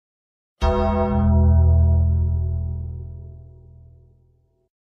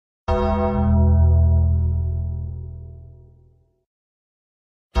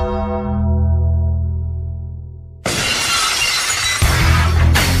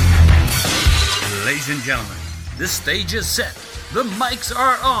Ladies and gentlemen, the stage is set, the mics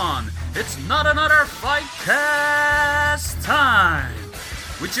are on, it's not another Fightcast time!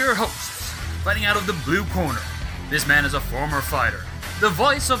 With your hosts, fighting out of the blue corner, this man is a former fighter, the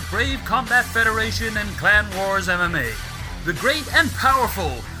voice of Brave Combat Federation and Clan Wars MMA, the great and powerful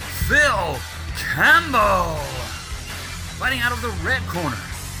Phil Campbell! Fighting out of the red corner,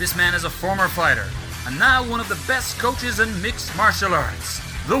 this man is a former fighter, and now one of the best coaches in mixed martial arts,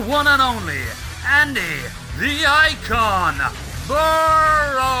 the one and only Andy the Icon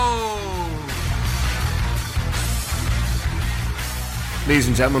Burrows! Ladies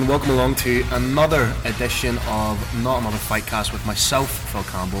and gentlemen, welcome along to another edition of Not Another Fightcast with myself, Phil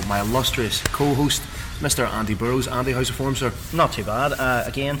Campbell, my illustrious co-host, Mr. Andy Burrows. Andy, how's the form, sir? Not too bad.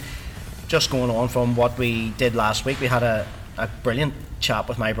 Again, just going on from what we did last week, we had a brilliant chat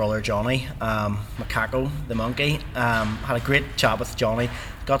with my brother Johnny, Macaco the monkey. Had a great chat with Johnny.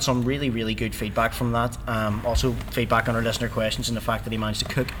 Got some really good feedback from that. Also feedback on our listener questions and the fact that he managed to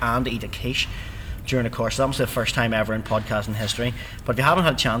cook and eat a quiche during the course. That was the first time ever in podcasting history. But if you haven't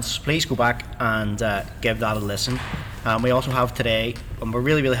had a chance, please go back and give that a listen. We also have today, and we're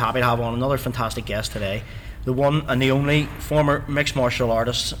really happy to have on another fantastic guest today, the one and the only former mixed martial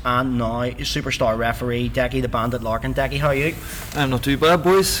artist and now superstar referee, Decky the Bandit Larkin. Decky, how are you? I'm not too bad,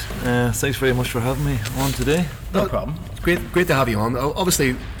 boys. Thanks very much for having me on today. No problem. It's great to have you on.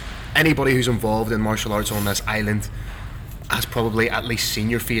 Obviously, anybody who's involved in martial arts on this island has probably at least seen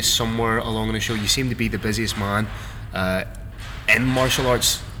your face somewhere along the show. You seem to be the busiest man in martial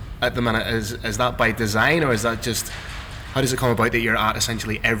arts at the minute. Is that by design, or is that just, how does it come about that you're at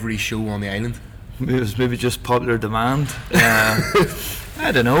essentially every show on the island? It was maybe just popular demand.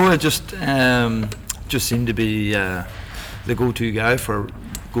 I don't know. I just seemed to be the go-to guy for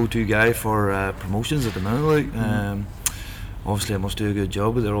promotions at the minute. Obviously, I must do a good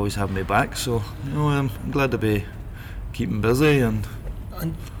job, but they're always having me back. So I'm glad to be keeping busy. And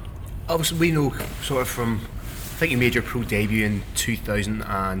obviously, we know sort of from, I think you made your pro debut in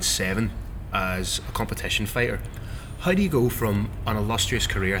 2007 as a competition fighter. How do you go from an illustrious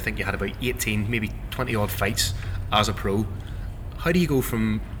career? I think you had about 18, maybe 20 odd fights as a pro. How do you go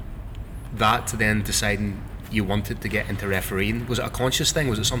from that to then deciding you wanted to get into refereeing? Was it a conscious thing?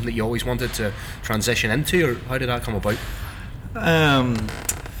 Was it something that you always wanted to transition into, or how did that come about?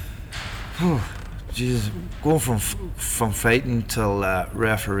 Going from fighting till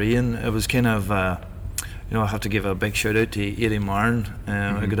refereeing, it was kind of I have to give a big shout out to Eddie Martin.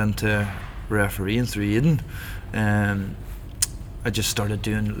 I got into refereeing through Eden. I just started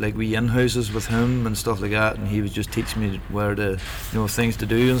doing like wee in-houses with him and stuff like that, and he would just teach me where to, things to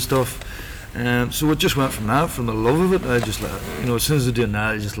do and stuff. So it just went from that, from the love of it. I just as soon as I was doing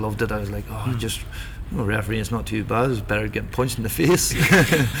that, I just loved it. I was like, refereeing's not too bad. It's better getting punched in the face.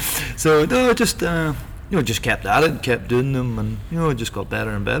 So no, just kept at it, kept doing them, and it just got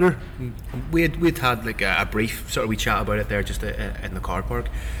better and better. We'd had like a brief sort of wee chat about it there just in the car park.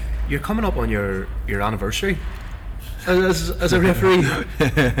 You're coming up on your anniversary as a referee.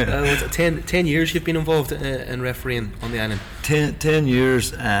 10 years you've been involved in refereeing on the island. 10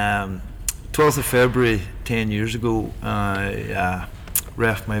 years. 12th of February 10 years ago, I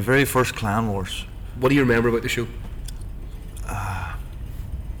ref my very first Clan Wars. What do you remember about the show? I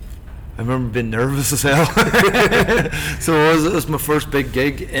remember being nervous as hell. So it was my first big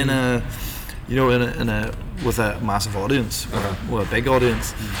gig in a with a massive audience, with a big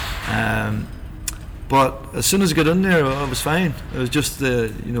audience. But as soon as I got in there, I was fine. It was just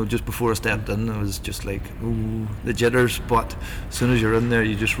just before I stepped in, it was just like, ooh, the jitters. But as soon as you're in there,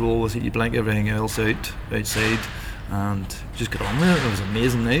 you just roll with it. You blank everything else outside, and just get on with it. It was an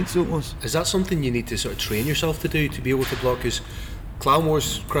amazing night, so it was. Is that something you need to sort of train yourself to do, to be able to block? Because Clan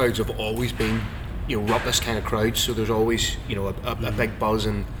Wars crowds have always been, ruckus kind of crowds. So there's always, a big buzz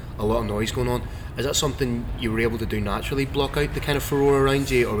and a lot of noise going on. Is that something you were able to do naturally, block out the kind of furore around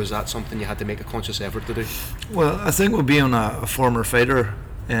you, or was that something you had to make a conscious effort to do? Well, I think with being a former fighter,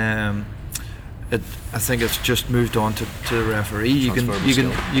 I think it's just moved on to the referee. You can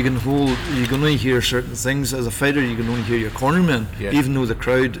only hear certain things as a fighter. You can only hear your cornerman, even though the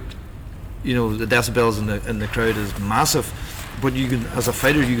crowd, the decibels in the crowd is massive. But you can, as a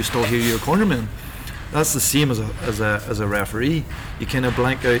fighter, you can still hear your cornerman. That's the same as a referee. You kind of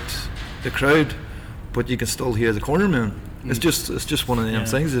blank out the crowd, but you can still hear the cornerman. It's just one of them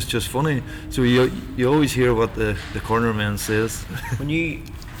things. It's just funny. So you always hear what the cornerman says. When you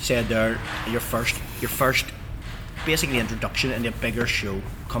said there your first basically introduction into a bigger show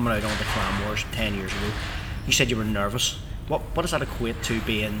coming out on the Clan Wars 10 years ago, you said you were nervous. What does that equate to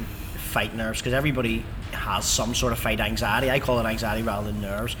being fight nerves? Because everybody has some sort of fight anxiety. I call it anxiety rather than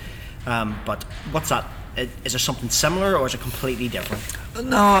nerves. But what's that? Is there something similar, or is it completely different?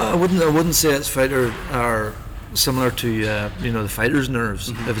 No, I wouldn't say it's fighter are similar to the fighter's nerves.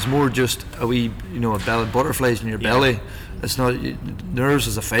 If it's more just a wee a belly butterflies in your belly, it's not nerves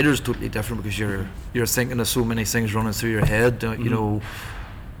as a fighter is totally different, because you're thinking of so many things running through your head. You know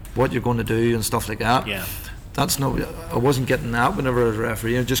what you're going to do and stuff like that. Yeah. That's not. I wasn't getting that whenever I was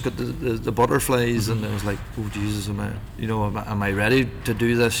refereeing. I just got the butterflies, and it was like, oh Jesus, am I ready to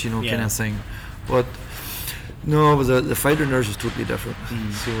do this? Kind of thing. But no, the fighter nerves is totally different.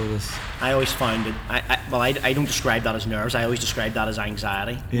 So it is. I always found it. I don't describe that as nerves. I always describe that as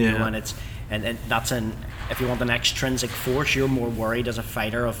anxiety. Yeah. And that's if you want an extrinsic force, you're more worried as a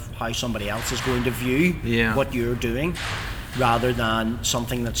fighter of how somebody else is going to view what you're doing, rather than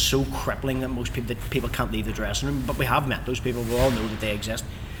something that's so crippling that people can't leave the dressing room. But we have met those people. We all know that they exist.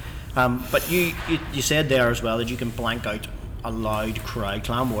 But you said there as well that you can blank out a loud crowd.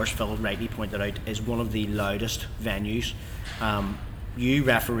 Clanmore, Phil rightly pointed out, is one of the loudest venues. You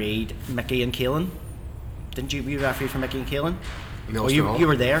refereed Mickey and Kaelin, didn't you? You refereed for Mickey and Kaelin? You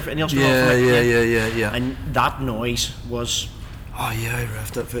were there in Ulster. Yeah. And that noise was. Oh yeah, I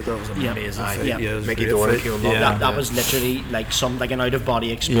reffed that fight. That was an amazing fight. Yeah. It was Mickey a great Dorn, fight. That was literally like an out of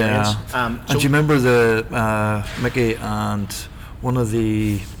body experience. Yeah. And do you remember the Mickey and one of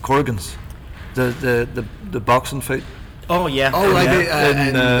the Corrigans, the boxing fight? Oh yeah. Oh, like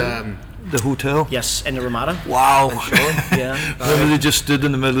in the hotel. Yes, in the Ramada. Wow. Yeah. Remember they just stood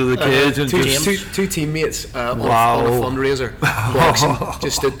in the middle of the cage and two teammates on a fundraiser boxing,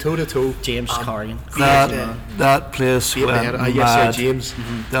 just stood toe to toe. James Corrigan. That place went mad. Yes, James.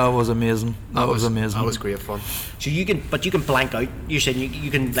 That was amazing. That was amazing. That was great fun. So you can blank out. You said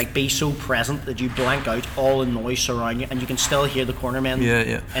you can like be so present that you blank out all the noise surrounding you, and you can still hear the cornermen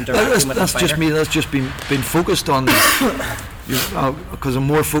interacting with the fighter. Just me. That's just been focused on. Because I'm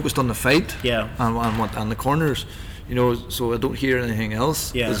more focused on the fight. Yeah. And the corners, so I don't hear anything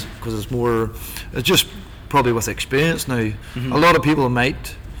else. Yeah. Because it's more. It's just probably with experience now. A lot of people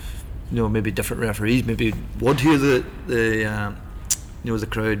might, maybe different referees maybe would hear the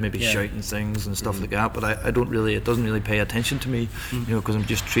crowd maybe shouting things and stuff like that, but I don't really. It doesn't really pay attention to me, because I'm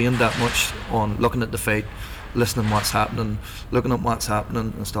just trained that much on looking at the fight, listening what's happening, looking at what's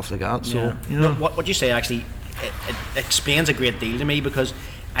happening and stuff like that. So what you say actually it explains a great deal to me, because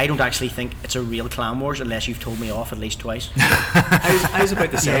I don't actually think it's a real Clan Wars unless you've told me off at least twice. I was about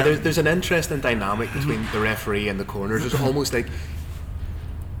to say there's an interesting dynamic between the referee and the corners. There's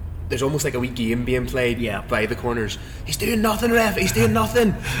almost like a wee game being played by the corners. He's doing nothing, ref. He's doing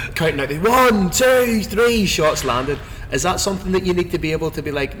nothing. Counting out the 1, 2, 3 shots landed. Is that something that you need to be able to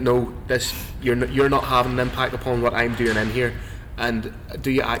be like, no, this you're not having an impact upon what I'm doing in here? And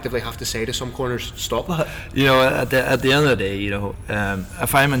do you actively have to say to some corners, stop that? At the end of the day,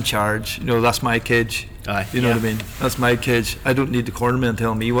 if I'm in charge, that's my cage. You know what I mean? That's my cage. I don't need the cornerman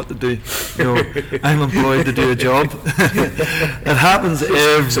telling me what to do. I'm employed to do a job. It happens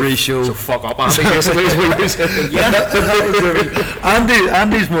every show. So fuck up, Andy. Basically, is what you're saying.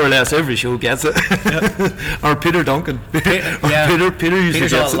 Andy's more or less every show gets it. Or Peter Duncan. Peter usually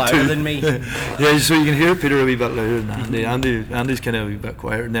Peter's gets a lot it too. louder than me. Yeah, so you can hear Peter a wee bit louder than Andy. Andy's kind of a wee bit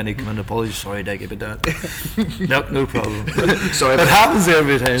quieter, and then he come in and apologize. Sorry, Dickie, about that. No problem. Sorry, it happens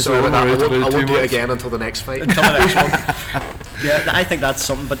every time. So I won't do it again until the next fight. I think that's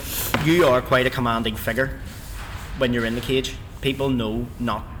something. But you are quite a commanding figure when you're in the cage. People know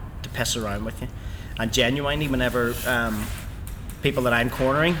not to piss around with you, and genuinely, whenever people that I'm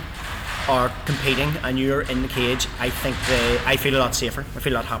cornering are competing and you're in the cage, I feel a lot safer. I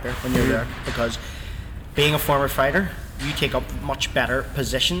feel a lot happier when you're there, because being a former fighter, you take up much better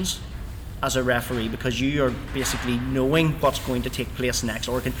positions as a referee, because you are basically knowing what's going to take place next,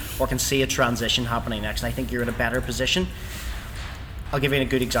 or can see a transition happening next, and I think you're in a better position. I'll give you a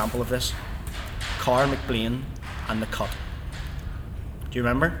good example of this. Carl McBlain and the cut. Do you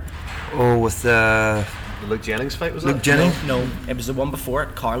remember? Oh, with the Luke Jennings fight, was Luke that? Jennings? No, it was the one before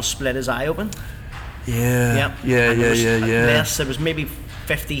it. Carl split his eye open. Yeah. There was maybe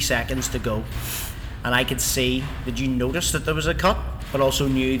 50 seconds to go, and I could see. Did you notice that there was a cut? But also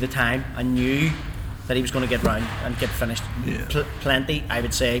knew the time and knew that he was going to get round and get finished. Yeah. Plenty, I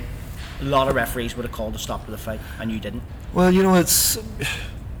would say. A lot of referees would have called a stop to the fight, and you didn't. Well, it's.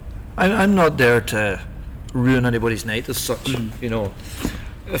 I'm not there to ruin anybody's night as such.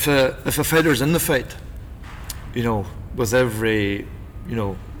 If a fighter's in the fight, with every,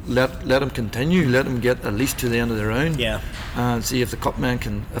 let him continue, let him get at least to the end of the round. Yeah. And see if the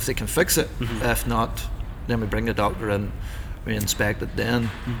cupman if they can fix it. If not, then we bring the doctor in. We inspect it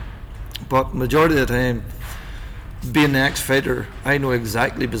then. But majority of the time, being an ex-fighter, I know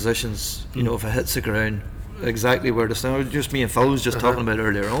exactly positions. You know, if it hits the ground, exactly where to stand. Just me and Phil was just talking about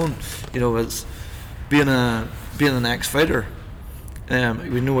earlier on. You know, it's being an ex-fighter.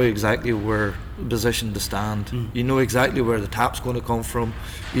 We know exactly where position to stand. You know exactly where the tap's going to come from.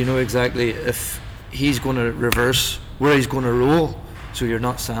 You know exactly if he's going to reverse, where he's going to roll. So you're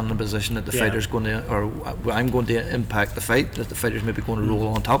not standing in a position that the fighter's going to, or I'm going to impact the fight, that the fighter's maybe going to roll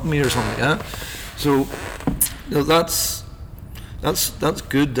on top of me or something like that. So you know, that's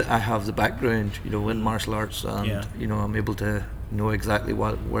good that I have the background, you know, in martial arts, and you know, I'm able to know exactly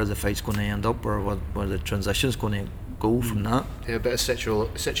where the fight's going to end up, or where the transition's going to go from that. Yeah, a bit of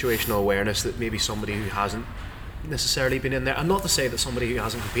situational awareness that maybe somebody who hasn't necessarily been in there, and not to say that somebody who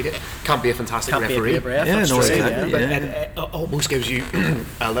hasn't competed can't be a fantastic referee. But it almost gives you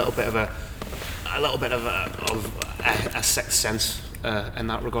a little bit of a sixth sense in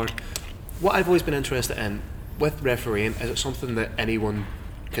that regard. What I've always been interested in with refereeing, is it something that anyone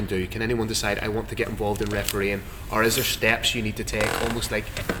can do? Can anyone decide, I want to get involved in refereeing, or is there steps you need to take, almost like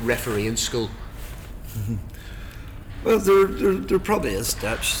refereeing school? Well, there probably is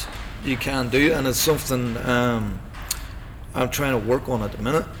steps you can do, and it's something I'm trying to work on at the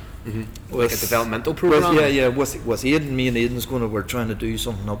minute. Like a developmental program. With Aidan, me and Aidan's we're trying to do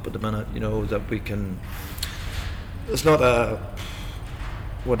something up at the minute. You know, that we can. It's not a.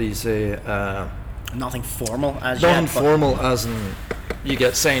 What do you say? Nothing formal as yet. Nothing formal as in you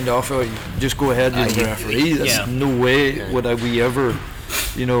get signed off, or you just go ahead and you're a referee. There's no way would we ever,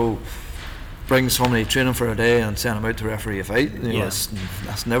 you know, bring somebody training for a day and send them out to referee a fight. You know,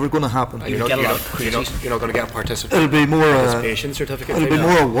 that's never going to happen. You're not going to get a participation. It'll be more participation certificate. It'll be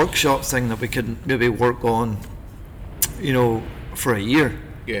more a workshop thing that we could maybe work on, you know, for a year.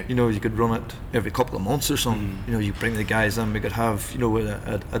 Yeah. You know, you could run it every couple of months or something. You know, you bring the guys in. We could have, you know,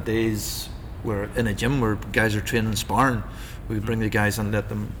 a days where in a gym where guys are training sparring. We could bring the guys in and let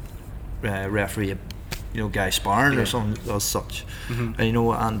them referee guy sparring or something as such, and you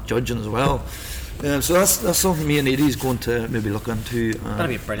know, and judging as well. So that's something me and Eddie's going to maybe look into. That'd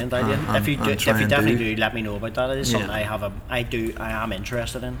be a brilliant idea. If you definitely do, let me know about that. It is something I am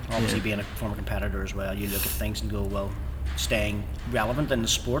interested in. Obviously, being a former competitor as well, you look at things and go, well, staying relevant in the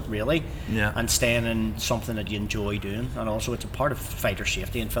sport really, and staying in something that you enjoy doing, and also it's a part of fighter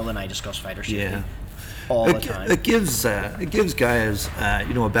safety. And Phil and I discuss fighter safety. All the time. It gives guys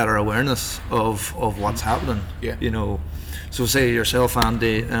a better awareness of what's happening. You know, so say yourself,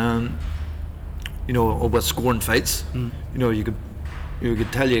 Andy, you know, with scoring fights. You know, you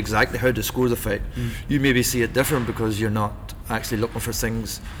could tell you exactly how to score the fight. You maybe see it different because you're not actually looking for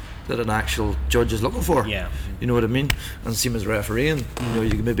things that an actual judge is looking for. You know what I mean? And same as refereeing. You know, you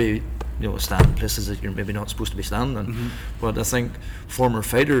can maybe stand in places that you're maybe not supposed to be standing. But I think former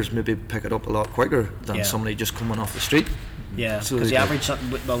fighters maybe pick it up a lot quicker than somebody just coming off the street. So because the average,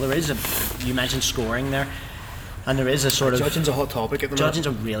 there is you mentioned scoring there, and there is a sort of judging's a hot topic at the minute. Judging's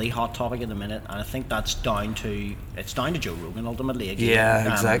a really hot topic at the minute, and I think that's down to Joe Rogan ultimately.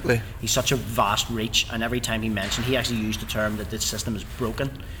 Again. Exactly. He's such a vast reach, and every time he actually used the term that this system is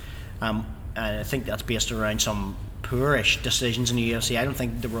broken. And I think that's based around some poorish decisions in the UFC. I don't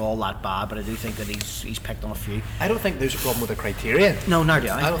think they were all that bad, but I do think that he's picked on a few. I don't think there's a problem with the criteria. No, neither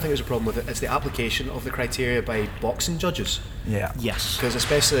do I. I don't think there's a problem with it. It's the application of the criteria by boxing judges. Yes. Because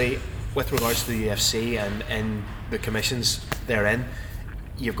especially with regards to the UFC and the commissions therein,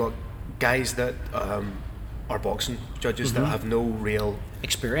 you've got guys that are boxing judges that have no real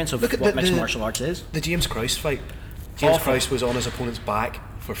experience of what mixed martial arts is. The James Krause fight. James Krause was on his opponent's back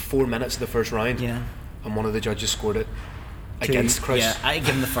for 4 minutes of the first round, and one of the judges scored it against Krause. Yeah, I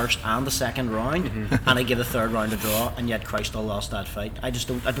give him the first and the second round, and I give the third round a draw, and yet Krause still lost that fight. I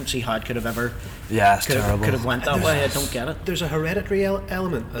don't see how it could have ever. It's terrible. Could have went that way. I don't get it. There's a hereditary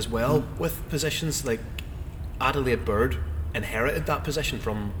element as well with positions like Adelaide Bird inherited that position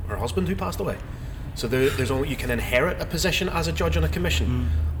from her husband who passed away. So there's only you can inherit a position as a judge on a commission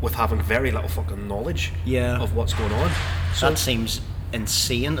with having very little fucking knowledge of what's going on. So that seems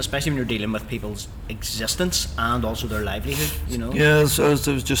insane, especially when you're dealing with people's existence and also their livelihood. You know. Yeah, so I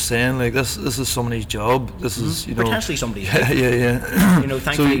was just saying, like this is somebody's job. This is potentially somebody's. Yeah. You know,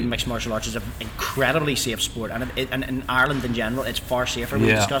 thankfully, mixed martial arts is an incredibly safe sport, and in Ireland in general, it's far safer. We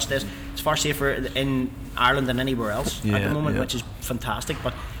discussed this. It's far safer in Ireland than anywhere else at the moment, which is fantastic.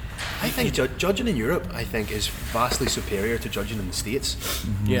 But I think judging in Europe, I think, is vastly superior to judging in the States.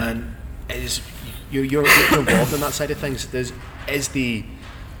 And you're involved in that side of things. Is the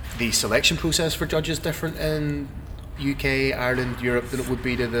selection process for judges different in UK, Ireland, Europe than it would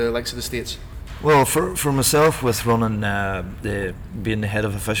be to the likes of the States? Well, for myself, with running being the head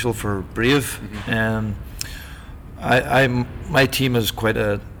of official for Brave, my team is quite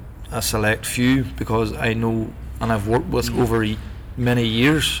a select few, because I know and I've worked with over many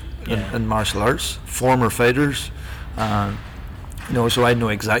years in martial arts, former fighters, so I know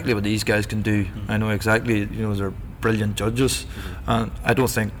exactly what these guys can do. I know exactly, they're brilliant judges, and I don't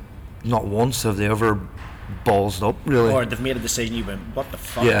think not once have they ever ballsed up, really. Or they've made a decision, you went, what the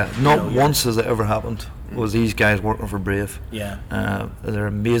fuck? Yeah, not once has it ever happened. Was these guys working for Brave? Yeah. They're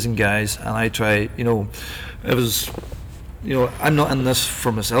amazing guys, and I try. It was. I'm not in this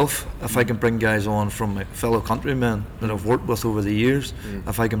for myself. If I can bring guys on from my fellow countrymen that I've worked with over the years,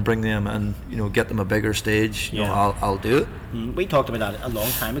 if I can bring them and get them a bigger stage, I'll do it. We talked about that a long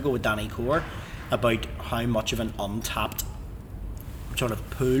time ago with Danny Core, about how much of an untapped sort of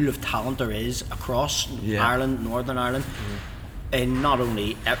pool of talent there is across Ireland, Northern Ireland, in not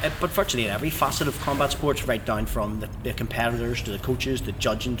only but virtually in every facet of combat sports, right down from the competitors to the coaches, the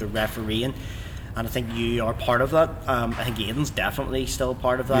judging to refereeing. And I think you are part of that. I think Aidan's definitely still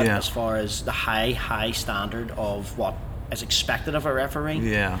part of that, as far as the high standard of what is expected of a referee.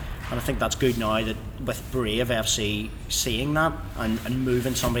 Yeah. And I think that's good now that with Brave FC seeing that and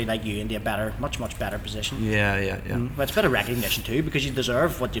moving somebody like you into a much better position. Yeah. But it's a bit of recognition too, because you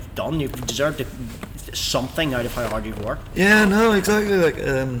deserve what you've done. You've deserved something out of how hard you've worked. Yeah, no, exactly. Like,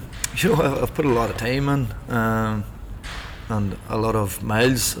 I've put a lot of time in. And a lot of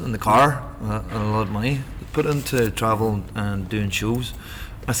miles in the car, and a lot of money put into travel and doing shows.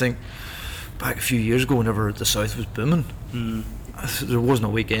 I think back a few years ago, whenever the South was booming, there wasn't a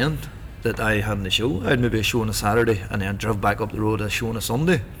weekend that I hadn't a show. I had maybe a show on a Saturday, and then drove back up the road, a show on a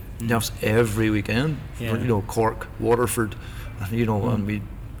Sunday. That was every weekend. Cork, Waterford, and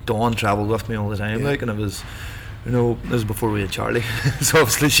Dawn travelled with me all the time, and it was. This was before we had Charlie, so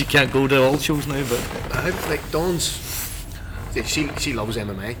obviously she can't go to all shows now. But Dawn's. She loves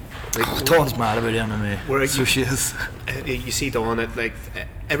MMA. Dawn's mad about MMA. So she is. You see Dawn at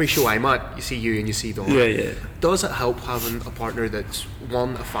every show I'm at. You see you and you see Dawn. Yeah. Does it help having a partner that's,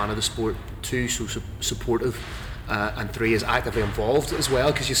 one, a fan of the sport, two, so supportive, and three, is actively involved as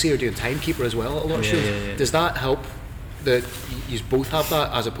well? Because you see her doing timekeeper as well at a lot of shows. Yeah. Does that help that you both have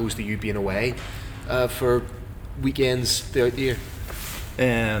that, as opposed to you being away for weekends throughout the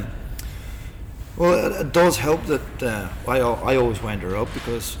year? Well, it does help that I always wind her up,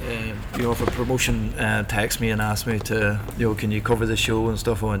 because if a promotion texts me and asks me to, can you cover the show and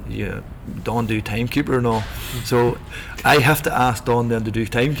stuff, I went, Dawn do timekeeper and all. So I have to ask Dawn then to do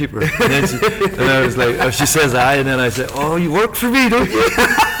timekeeper. And I was like, if she says aye, and then I say, oh, you work for me, don't you?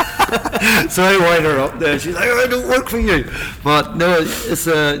 So I wind her up there. She's like, oh, I don't work for you. But no, it's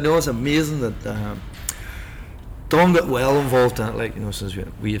amazing that. Dawn got well involved in it, since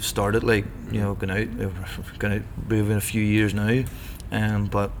we have started, going out moving a few years now,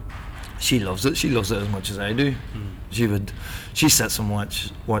 but she loves it. She loves it as much as I do. She sits and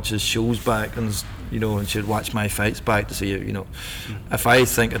watches shows back, and she'd watch my fights back to see it. If I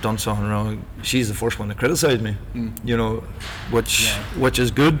think I've done something wrong, she's the first one to criticise me. Which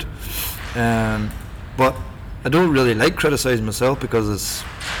is good, but I don't really like criticising myself, because it's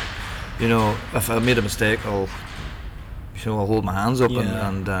if I made a mistake, I'll hold my hands up.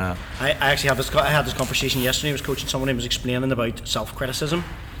 And I actually had this conversation yesterday. I was coaching someone who was explaining about self-criticism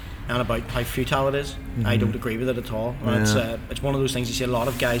and about how futile it is. I don't agree with it at all. It's one of those things you see a lot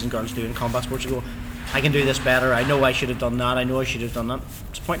of guys and girls do in combat sports. You go, I can do this better, I know I should have done that, I know I should have done that.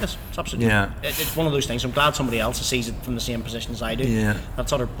 It's pointless. It's absolutely it's one of those things. I'm glad somebody else sees it from the same position as I do.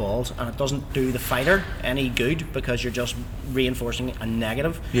 That's utter balls, and it doesn't do the fighter any good, because you're just reinforcing a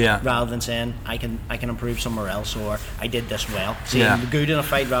negative rather than saying I can improve somewhere else, or I did this well. Seeing the good in a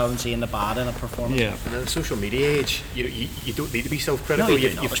fight rather than seeing the bad in a performance. And in the social media age, you don't need to be self-critical. No,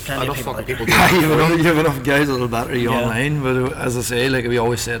 you've plenty of people you have enough guys that'll batter you online. But as I say, we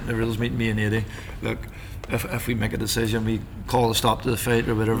always said in the rules meeting, me and Eddie, look, if we make a decision, we call a stop to the fight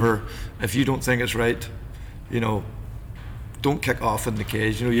or whatever. If you don't think it's right, don't kick off in the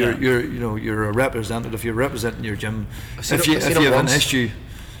cage. You're a representative. You're representing your gym. If you have an issue,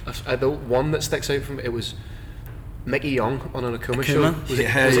 the one that sticks out from it was Mickey Young on an Akuma show.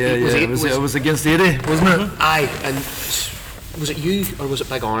 It was against Eddie, wasn't it? Aye, and was it you or was it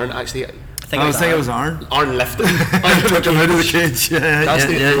Big Aaron? Actually, I was thinking it was Aaron. Aaron lifted him. Took him out of the cage. That's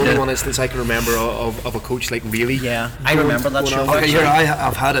the only one instance I can remember of a coach really. Yeah, I remember that show. Okay, here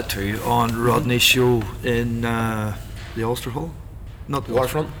I've had it too on Rodney's show in the Ulster Hall, not the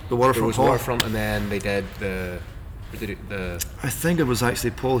Waterfront. The Waterfront Hall. Waterfront, and then they did the. I think it was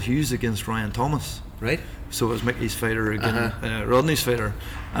actually Paul Hughes against Ryan Thomas. Right. So it was Mickey's fighter against Rodney's fighter.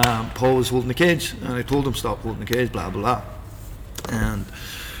 Paul was holding the cage, and I told him stop holding the cage, blah blah blah. And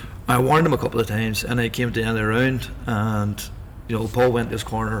I warned him a couple of times, and I came to the end of the round, and Paul went to his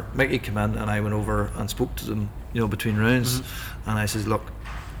corner, Mickey came in, and I went over and spoke to them, between rounds, and I says, look,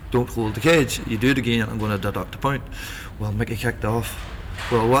 don't hold the cage. You do it again, I'm going to deduct a point. Well, Mickey kicked off.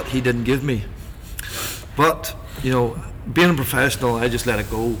 Well, what he didn't give me. But, being a professional, I just let it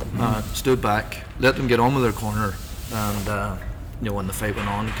go, stood back, let them get on with their corner, and when the fight went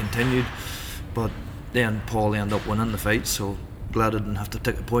on, it continued. But then Paul ended up winning the fight, so glad I didn't have to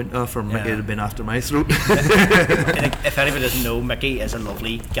take a point off, or Mickey had been after my throat. If anybody doesn't know, Mickey is a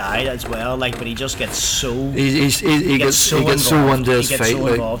lovely guy as well. But he just gets so he gets so into his fight. So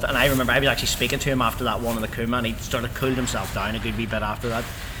involved. And I remember I was actually speaking to him after that one in the Kuma, and he sort of cooled himself down a good wee bit after that.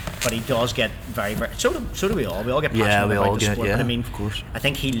 But he does get very, very. So do we all. We all get passionate about the sport. But I mean, of course. I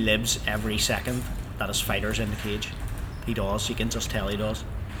think he lives every second that his fighter's in the cage. He does. You can just tell he does.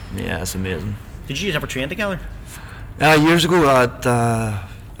 Yeah, it's amazing. Did you ever train together? Years ago at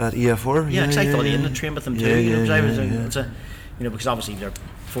EF4. Yeah, because I thought he had trained with them too. Because obviously they're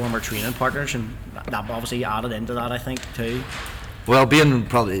former training partners, and that obviously added into that, I think, too. Well, being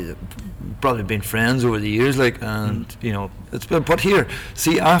probably been friends over the years, and it's been. But here,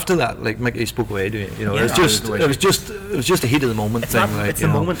 see, after that, Mickey spoke away to me. It was just a heat of the moment thing. It's the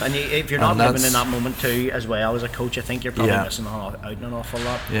moment, and if you're not living in that moment too, as well as a coach, I think you're probably missing out on an awful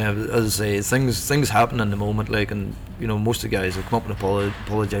lot. Yeah, as I say, things happen in the moment, and most of the guys will come up and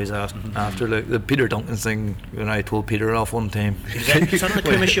apologise after. The Peter Duncan thing, when I told Peter off one time. It's on the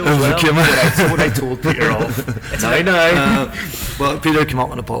Kuma show as well. That's what I told Peter off. It's now. Well, Peter came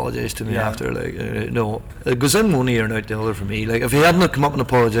up and apologised to me after. It goes in one ear and out the other for me. If he hadn't come up and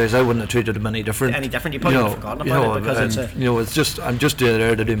apologised, I wouldn't have treated him any different. You probably would have forgotten about it, because it's just I'm just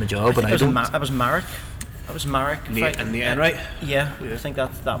there to do my job, and I don't. That was Marek. That was Marek. In the end, right? Yeah, I think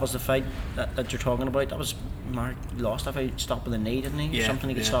that was the fight that you're talking about. That was Marek lost that fight, stopped with a knee, didn't he? Yeah, something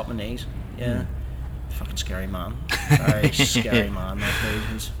he could stop with knees. Yeah. Fucking scary man. Very scary man.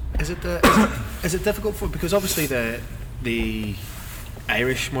 Is it difficult for, because obviously the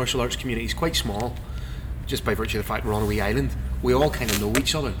Irish martial arts community is quite small, just by virtue of the fact we're on a wee island. We all kind of know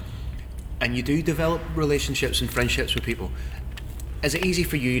each other, and you do develop relationships and friendships with people. Is it easy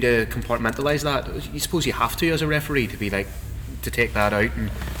for you to compartmentalise that? You suppose you have to, as a referee, to be to take that out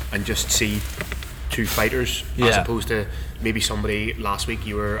and just see two fighters, as opposed to maybe somebody last week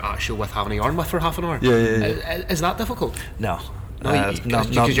you were at a show with having a yarn with for half an hour. Is that difficult? No.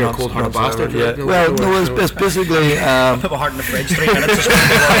 Because you're a cold-hearted bastard. Yeah. Well, no, it's basically. Put my heart in the fridge 3 minutes.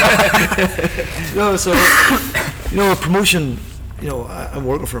 A promotion. I'm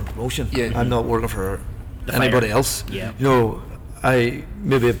working for a promotion. Yeah. I'm not working for anybody else. Yeah. I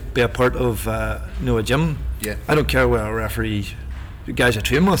maybe be a part of a gym. Yeah. I don't care where a referee. The guys I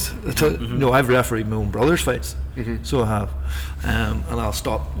train with. I've refereed my own brother's fights. So I have, and I'll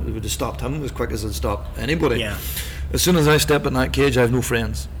stop. It would have stopped him as quick as I'd stop anybody. Yeah. As soon as I step in that cage, I have no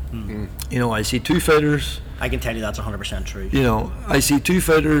friends. I see two fighters. I can tell you that's 100% true. I see two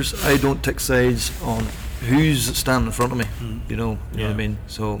fighters. I don't take sides on who's standing in front of me. You know what I mean?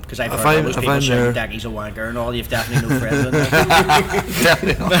 So because I've heard those people saying Daggie's a wanker and all. You've definitely no friends in there.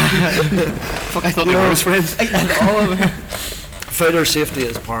 Fuck, I thought they were his friends. Fighter safety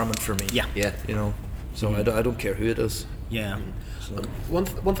is paramount for me. Yeah. So I don't care who it is. Yeah. So. One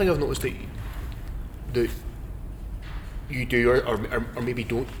thing I've noticed that you do or maybe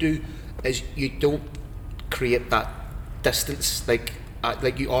don't do is you don't create that distance. Like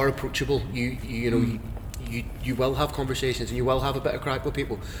you are approachable. You will have conversations and you will have a bit of crack with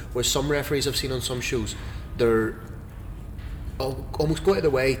people. Whereas some referees I've seen on some shows, they're almost go out of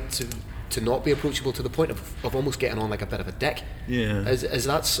their way to not be approachable, to the point of almost getting on like a bit of a dick. Yeah. Is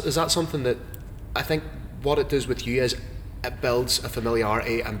that something that I think what it does with you is it builds a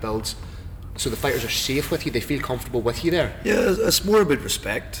familiarity and builds so the fighters are safe with you, they feel comfortable with you there? Yeah, it's more about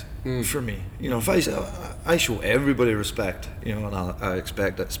respect for me. If I show everybody respect, and I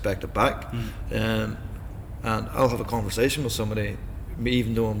expect it back, and I'll have a conversation with somebody,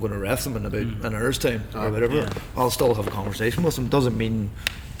 even though I'm going to ref them in about an hour's time or whatever. I'll still have a conversation with them. Doesn't mean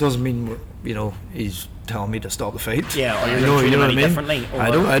he's telling me to stop the fight. Yeah, or you're treating him differently, or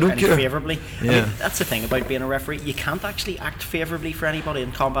I don't care. Favourably. Yeah. I mean, that's the thing about being a referee. You can't actually act favourably for anybody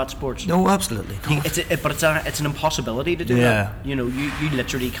in combat sports. No, absolutely. It's an impossibility to do that. You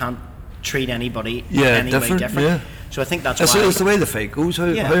literally can't treat anybody any way different. Yeah. So I think that's why it's the way the fight goes. How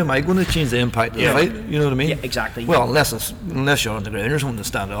am I going to change the impact of the fight? You know what I mean? Yeah, exactly. Well, unless you're on the ground or something to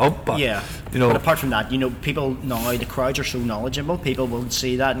stand up. But but apart from that, people now, the crowds are so knowledgeable. People will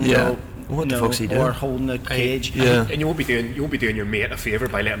see that and go, what the fuck's he doing? Or holding the cage. And you won't be doing your mate a favour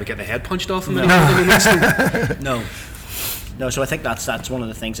by letting him get the head punched off him. No. No, so I think that's one of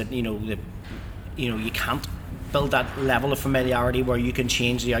the things that you can't build that level of familiarity where you can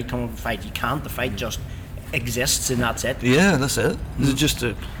change the outcome of a fight. You can't. The fight just exists and that's it. Yeah, that's it. It's just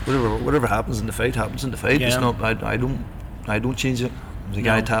whatever happens in the fight happens in the fight. Yeah. It's not. I don't change it. If the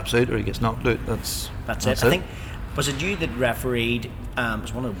guy taps out or he gets knocked out, that's it. I think, was it you that refereed? It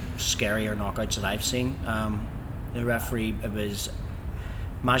was one of the scarier knockouts that I've seen. The referee, it was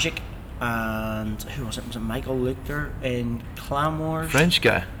Magic, and who was it? Was it Michael Luchter in Clamore? French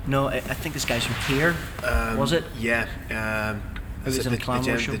guy. No, I think this guy's from here. Was it? Yeah. Was it in the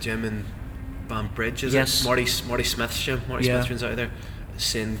Clamore show? The gym in Banbridge, is Yes. it? Marty Smith's gym. Marty Smith trains out of there.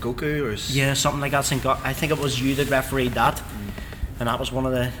 Sengoku or Yeah, something like that. I think it was you that refereed that. And that was one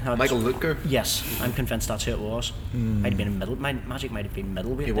of the... Michael Luchter? Yes, I'm convinced that's who it was. Might have been Magic might have been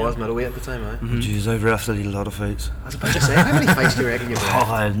middleweight. He was middleweight at the time, eh? Jeez, I've wrestled a lot of fights. I was about to say, how many fights do you reckon you've Oh, had?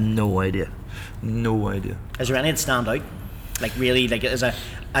 I have no idea. No idea. Is there any that stand out? Like really, like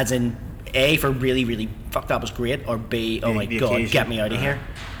as in A, for really, really, fuck that was great, or B, oh my The god, occasion. get me out of here.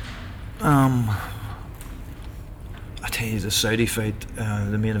 I tell you, the Saudi fight,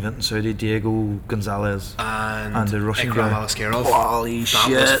 the main event in Saudi, Diego Gonzalez And the Russian Ikram guy. Alaskarov. Holy that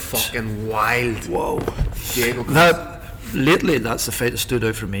shit. was fucking wild. Whoa. Diego Lately, that's the fight that stood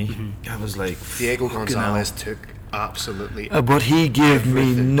out for me. I was like, Diego fucking Gonzalez hell. took absolutely... But he gave me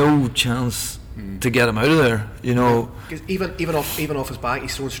everything. no chance to get him out of there, you know. 'Cause even off his back,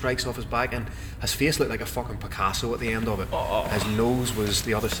 he's throwing strikes off his back, and his face looked like a fucking Picasso at the end of it. His nose was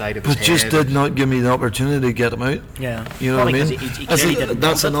the other side of his But head. just did not give me the opportunity to get him out. Yeah. You know what I Probably mean? 'cause he clearly didn't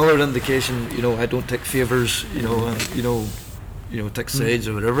That's want it. another indication, you know, I don't take favours, you know, and, take sides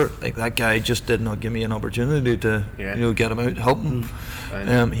or whatever. Like, that guy just did not give me an opportunity to, get him out, help him.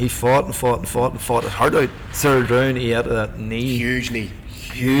 He fought his heart out. Third round, he had that knee.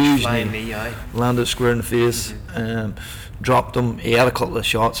 Huge flying knee. aye. Landed square in the face. Dropped him. He had a couple of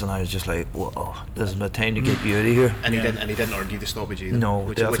shots, and I was just like, "Whoa, this is my time to get you out of here." And he didn't argue the stoppage either. No,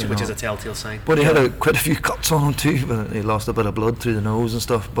 which definitely is a not. telltale sign. But he had quite a few cuts on him too. But he lost a bit of blood through the nose and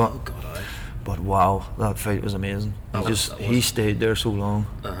stuff. But Oh God, aye. but wow, that fight was amazing. He stayed there so long.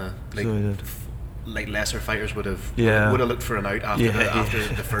 Like, So he did. like lesser fighters would have Yeah. looked for an out after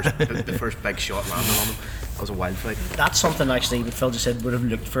the first big shot landed on him. That was a wild fight. That's something actually that Phil just said would have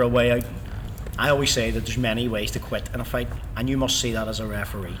looked for a way out. I always say that there's many ways to quit in a fight, and you must see that as a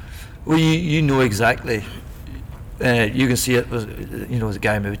referee. Well, you know exactly. You can see it. The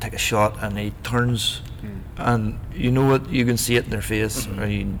guy maybe take a shot and he turns, and you know what? You can see it in their face, or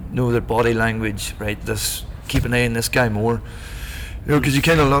you know their body language. Right, keep an eye on this guy more. You know, because you're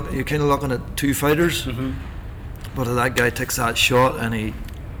kind of looking at two fighters, but if that guy takes that shot and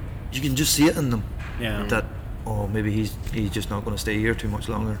you can just see it in them. Yeah. That maybe he's just not going to stay here too much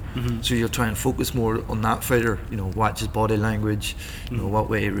longer. So you'll try and focus more on that fighter. You know, watch his body language. You know what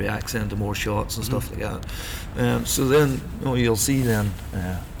way he reacts into more shots and stuff like that. So then you'll see then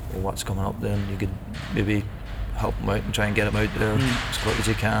what's coming up. Then you could maybe help him out and try and get him out there as quick as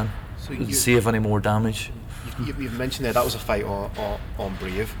you can. So to save any more damage. You've mentioned that was a fight on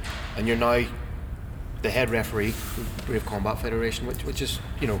Brave, and you're now the head referee of Brave Combat Federation, which is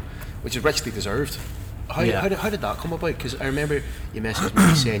richly deserved. How did that come about? Because I remember you messaged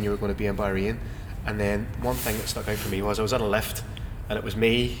me saying you were going to be in Bahrain, and then one thing that stuck out for me was I was in a lift, and it was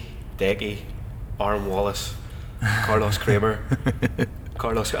me, Decky, Aaron Wallace, Carlos Kramer, and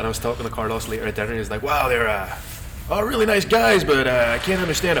I was talking to Carlos later at dinner, and he was like, "Wow, they're really nice guys, but I can't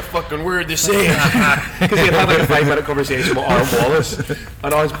understand a fucking word they're saying." Because he had like a 5-minute conversation with Aaron Wallace,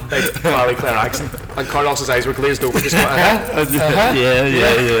 and I was big Clary Claire accent, and Carlos's eyes were glazed over, just went,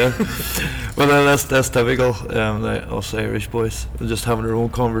 Yeah. Well, that's typical. Us Irish boys just having their own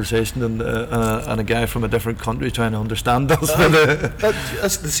conversation, and a guy from a different country trying to understand us.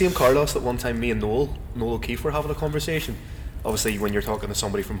 That's the same Carlos that one time me and Noel O'Keefe were having a conversation. Obviously, when you're talking to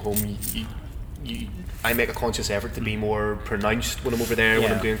somebody from home, I make a conscious effort to be more pronounced when I'm over there.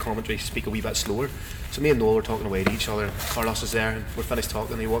 When I'm doing commentary, speak a wee bit slower. So me and Noel were talking away to each other. And Carlos is there, and we're finished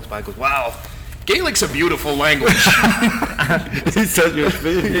talking, and he walks by and goes, "Wow, Gaelic's a beautiful language." He said your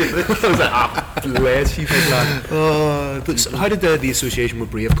face. I was like, bless you, big lad. But so how did the association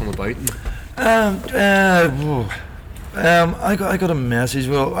with Brave come about? I got a message.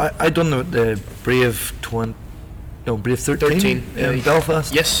 Well, I done the Brave Brave 13 in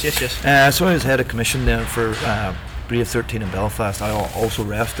Belfast. Yes. So I was head of commission then for Brave 13 in Belfast. I also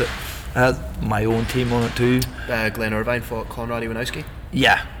refed it. I had my own team on it too. Glenn Irvine fought Conrad Iwanowski.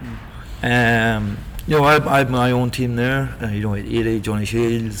 Yeah. I had my own team there. Eddie, Johnny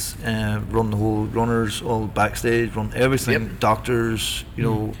Shields, run the whole runners, all backstage, run everything, doctors,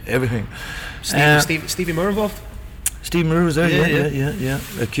 everything. Stevie Moore involved? Steve Moore was there. Yeah, Yeah.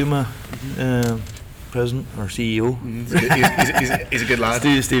 Akuma, president or CEO. He's a good lad.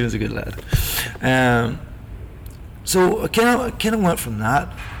 Stephen's a good lad. So I kind of went from that,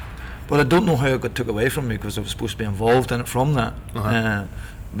 but I don't know how it got took away from me because I was supposed to be involved in it from that.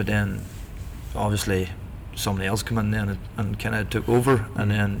 But then, obviously, somebody else came in then and kind of took over,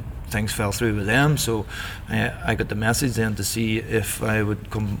 and then things fell through with them. So I got the message then to see if I would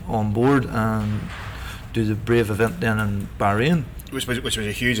come on board and do the Brave event then in Bahrain. Which was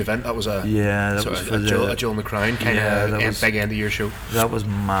a huge event. That was a that was for a Joel McCrine kind of big end of year show. That was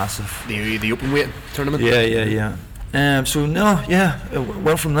massive. The open weight tournament. Yeah. I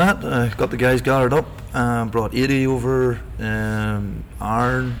went from that. Got the guys gathered up. Brought Eddie over,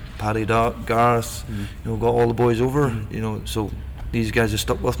 Aaron, Paddy Doc, Gareth. Got all the boys over. So these guys have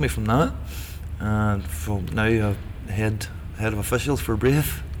stuck with me from that. And from now, head of officials for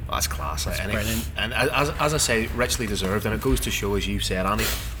Brave. That's class. That's brilliant. And as I say, richly deserved. And it goes to show, as you said, Annie,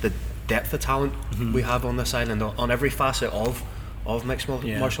 the depth of talent we have on this island on every facet of mixed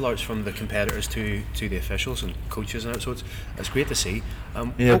martial arts, from the competitors to the officials and coaches and it. So it's great to see.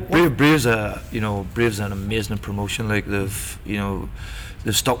 Brave's an amazing promotion. Like they've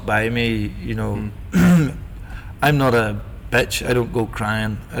stuck by me. I'm not a bitch. I don't go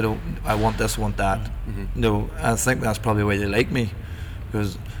crying. I want this, want that. No, I think that's probably why they like me,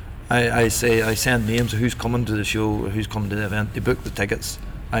 because I send names of who's coming to the show, or who's coming to the event. They book the tickets.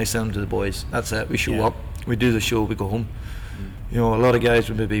 I send them to the boys. That's it. We show up. We do the show. We go home. A lot of guys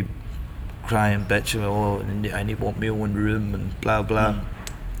would maybe cry and bitch. I want my own room and blah blah.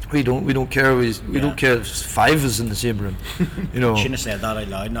 We don't care. We don't care if 5 is in the same room. Shouldn't have said that out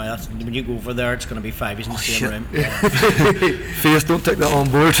loud. Now when you go over there, it's going to be 5 in the same room. Face, don't take that on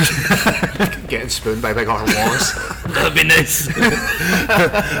board. Getting spooned by big Arn Wallace. That'd be nice.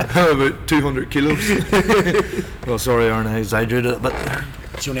 About 200 kilos. Well, sorry, Arn, I exaggerated a bit there.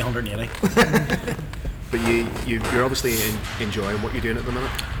 It's only 180. But you're obviously enjoying what you're doing at the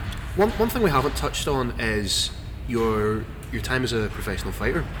minute. One thing we haven't touched on is your time as a professional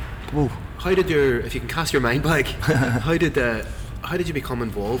fighter. Whoa. How did if you can cast your mind back, how did you become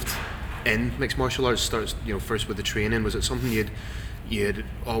involved in mixed martial arts? First with the training. Was it something you'd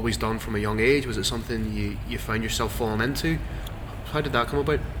always done from a young age? Was it something you found yourself falling into? How did that come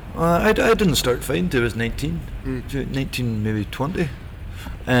about? I didn't start fighting until I was 19, 19 maybe 20.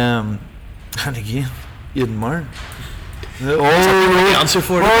 And again, Aidan Martin. All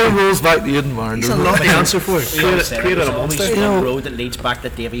rolls back to Aidan Martin. He's a lot to answer for. Created a monster. Road that leads back to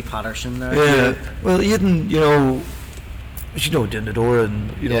Davy Patterson there. Yeah. Well, Aidan, doing the door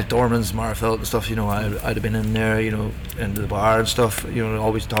and Dorman's, Marfelt and stuff. I'd have been in there, into the bar and stuff.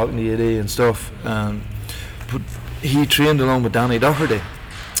 Always talking to Eddie and stuff. But he trained along with Danny Doherty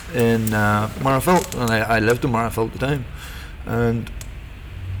in Marfelt, and I lived in Marfelt at the time, and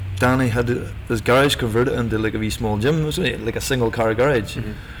Danny had his garage converted into like a wee small gym. It was like a single car garage.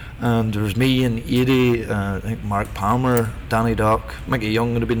 And there was me and Eddie, I think Mark Palmer, Danny Doc, Mickey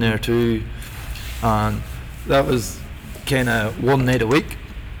Young would have been there too, and that was kind of one night a week,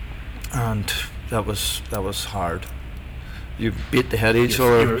 and that was hard. You beat the head each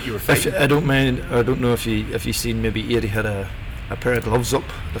other. You were fighting. I don't know if you seen, maybe Eddie had a pair of gloves up,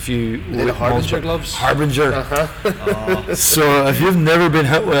 a few Harbinger gloves. Harbinger. So if you've never been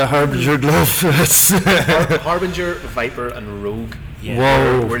hit with a Harbinger glove, it's Harbinger, Viper, and Rogue.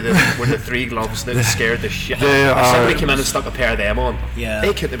 Yeah. Were the 3 gloves that scared the shit. Somebody came in and stuck a pair of them on. Yeah.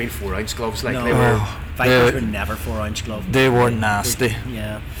 They couldn't have been 4-ounce gloves. Like no. they were. Vipers were never 4-ounce gloves. They were nasty.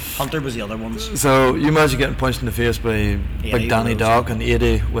 Yeah. Hunter was the other ones. So you imagine getting punched in the face by Danny Doc and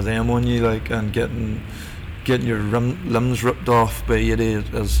Eddie with them on you, and getting your limbs ripped off by Eddie,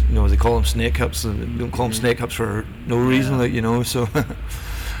 as they call them snake hips. They don't call them snake hips for no reason, so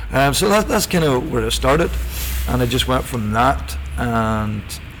so that's kind of where it started, and I just went from that, and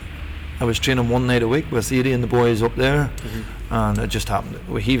I was training one night a week with Eddie and the boys up there, and it just happened.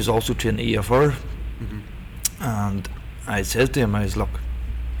 He was also training EFR, and I said to him, I was, look,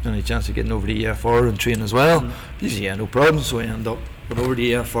 any chance of getting over to EFR and train as well? He said, yeah, no problem. So I ended up going over to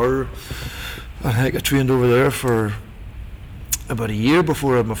EFR. I think I trained over there for about a year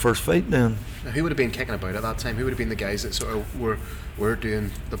before I had my first fight then. Now, who would have been kicking about at that time? Who would have been the guys that sort of were doing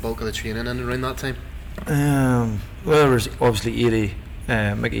the bulk of the training in and around that time? Well, there was obviously Eddie,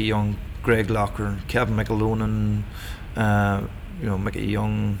 Mickey Young, Greg Locker, Kevin McAlonan, Mickey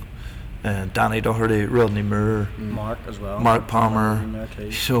Young, Danny Doherty, Rodney Moore, Mark as well. Mark Palmer.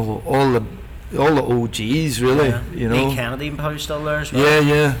 So all the OGs really, Lee Kennedy probably still there as well.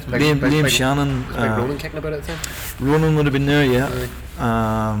 Yeah. Liam Shannon. Was Ronan kicking about at the time? Ronan would have been there, yeah.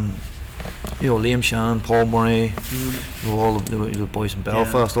 Liam Shannon, Paul Murray, all the boys in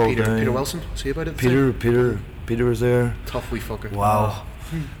Belfast, all down. Peter Wilson, see about it. Peter was there. Tough wee fucker. Wow.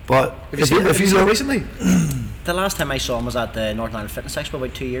 But Have you seen him look recently? The last time I saw him was at the Northern Ireland Fitness Expo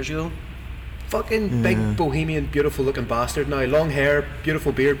about 2 years ago. Fucking big bohemian, beautiful looking bastard now. Long hair,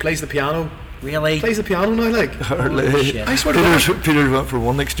 beautiful beard, plays the piano. Really? Plays the piano now, like. Holy shit. I swear to God. Peter went from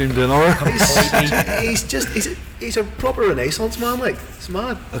one extreme to another. He's a proper Renaissance man, like. It's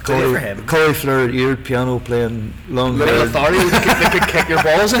mad. Good for him. Cauliflower-eared piano playing, long Little hair. authority they could kick your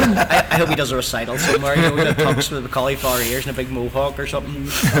balls in. I hope he does a recital somewhere, with a tux with the cauliflower ears and a big mohawk or something.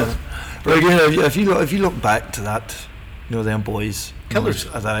 But again, if you look back to that, them boys, Killers.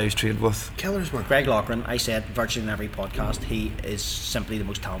 that I was trained with. Killers, man. Greg Loughran, I said virtually in every podcast, he is simply the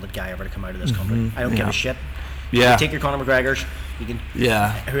most talented guy ever to come out of this country. I don't give a shit. Yeah. You take your Conor McGregors, you can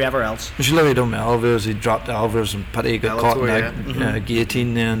whoever else. She literally done with Alvarez. He dropped Alvarez and Petty got caught in that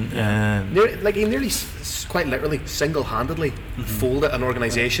guillotine then. He nearly, quite literally, single-handedly folded an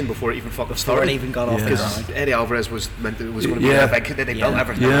organisation before it even fucking started. Before it even got off the Because ground. Eddie Alvarez was going to be a big kid. They built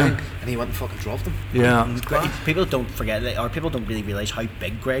everything, and he went and fucking dropped them. Yeah. People don't forget, or people don't really realise how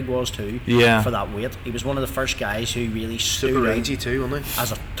big Greg was too. Yeah. For that weight, he was one of the first guys who really stood Super out rangy too, wasn't he?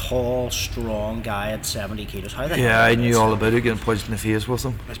 as a tall, strong guy at 70 kilos. How the Yeah, hell I did knew it? all about it, getting punched in the face with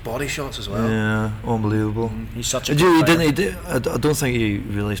him. His body shots as well. Yeah, unbelievable. He's such a I good fighter. don't think he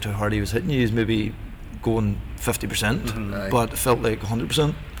realised how hard he was hitting. He was maybe going 50%, but it felt like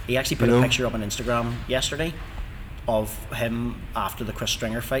 100%. He actually put a picture up on Instagram yesterday of him after the Chris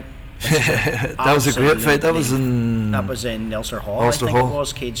Stringer fight. That was a great fight. That was in Ulster Hall. Ulster I think Hall. it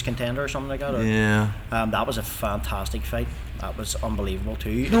was Cage Contender or something like that. Or, Yeah. that was a fantastic fight. That was unbelievable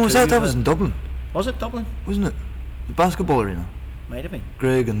too. No, that was in Dublin, Was it Dublin? wasn't it? The basketball arena. Might have been.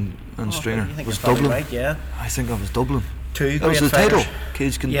 Greg and Stringer You think was you're probably Dublin. right? Yeah. I think that was Dublin. Two That was great the title. fighters.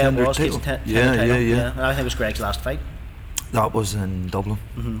 Cage Yeah, Contender it was title. Cage Contender title. Yeah. And I think it was Greg's last fight. That was in Dublin.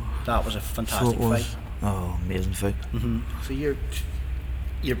 That was a So fantastic it was. fight. Oh, amazing fight. So you're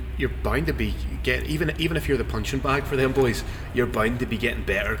bound to be even if you're the punching bag for them boys, you're bound to be getting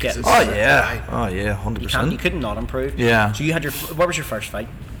better. 'Cause it's- Oh yeah, You 100%. could not improve. Yeah. So you had what was your first fight?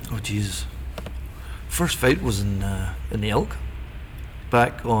 Oh Jesus! First fight was in the Elk,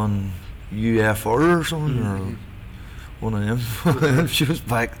 back on UFR or something, or one of them. She was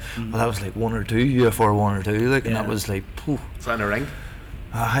back. Well, that was like 1 or 2 UFR 1 or 2, like, and that was like, poof. Is that in a ring?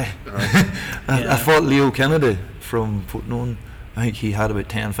 Aye. I fought Leo Kennedy from Portnoy. I think he had about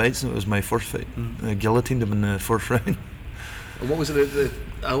 10 fights, and it was my first fight. I guillotined him in the first round. And what was it?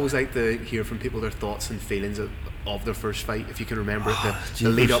 I always like to hear from people their thoughts and feelings of their first fight. If you can remember it, the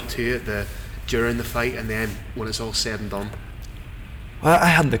lead up to it, during the fight, and then when it's all said and done. Well, I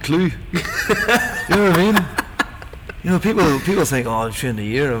hadn't a clue. You know what I mean? People think, oh, I'm training a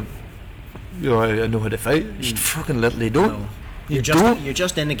year. I know how to fight. You fucking literally don't. No. You You're don't.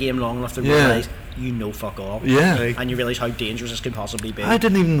 just in the game long enough to Yeah. realise you know fuck all. Yeah. And you realise how dangerous this can possibly be. I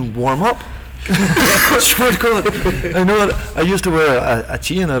didn't even warm up. Swear to God. I know it. I used to wear a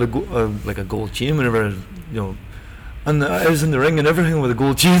chain, like a gold chain whenever, and I was in the ring and everything with a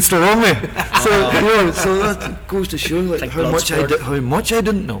gold chain still on me. So that goes to show like like how much I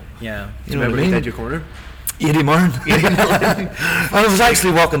didn't know. Yeah. You know what I Remember he mean? did your corner? 80 Marn. I was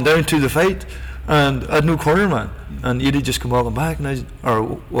actually walking down to the fight, and I had no corner man, and Eddie just come walking back,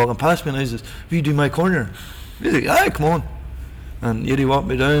 walking past me, and I says, "Will you do my corner?" He's like, "Aye, come on." And Eddie walked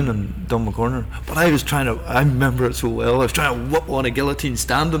me down and done my corner. But I remember it so well. I was trying to whoop on a guillotine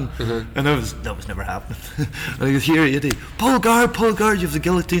standing, and that was never happening. And I could hear Eddie, pull guard, you have the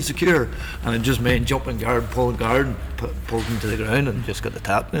guillotine secure. And it just made jumping guard, pull guard, and pulled him to the ground, and just got the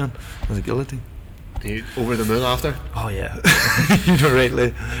tap down with the guillotine. You over the moon after? Oh yeah,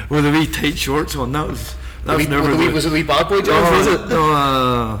 rightly. With the wee tight shorts on. That was never. Was it the wee bad boy John? Was it? No.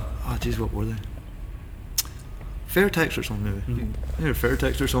 Oh jeez, what were they? Fairtex or something maybe. They were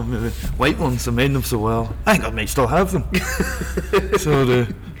Fairtex or something maybe. White ones. I made them so well. I think I may still have them.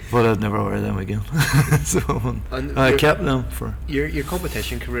 But I'd never wear them again. So And I kept them for. Your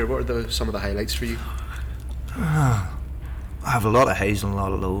competition career. What are some of the highlights for you? I have a lot of highs and a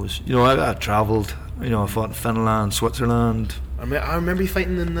lot of lows. I travelled. I fought in Finland, Switzerland. I remember you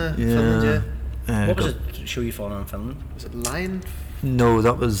fighting in the Yeah. Finland. Yeah. What was it show you fought on in Finland? Was it Lion? No,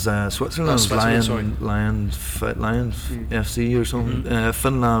 that was Switzerland. Oh, Switzerland, sorry. Lions FC or something.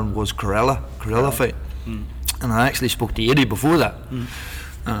 Finland was Karela fight. And I actually spoke to Eddie before that.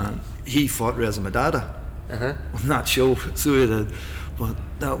 And he fought Reza Madada on that show. So he did. But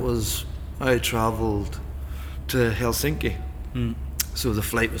that was, I travelled to Helsinki. So the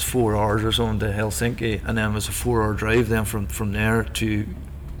flight was 4 hours or something to Helsinki, and then it was a 4-hour drive then from there to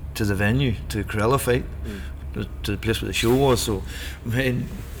to the venue, to Corella fight, to the place where the show was. So we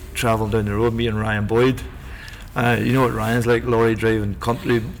travelled down the road, me and Ryan Boyd. You know what Ryan's like, lorry driving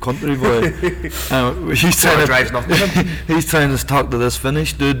country boy. He's trying to talk to this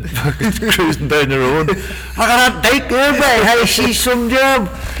Finnish dude cruising down the road. I got a bike there, mate. How see some job?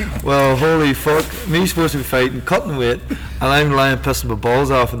 Well, holy fuck! Me supposed to be fighting, cutting weight, and I'm lying pissing my balls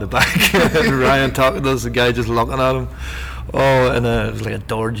off in the back. And Ryan talking to us, the guy just looking at him. Oh, and it was like a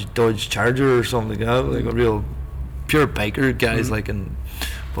Dodge Charger or something like that, like a real pure biker guys, like in.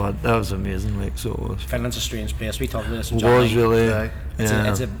 But that was amazing, like, so it was. Finland's a strange place. We talked about this. It was really, I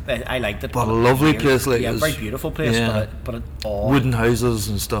liked it. But a lovely place, like, a very beautiful place, but it all wooden houses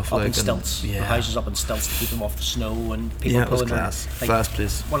and stuff, up like, in stilts. The houses up in stilts to keep them off the snow, and people it was pulling class, like, class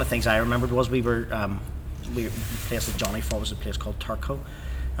place. One of the things I remembered was the place that Johnny fought was a place called Turku,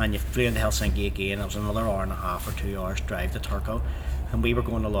 and you flew into Helsinki again. It was another hour and a half or 2 hours drive to Turku. And we were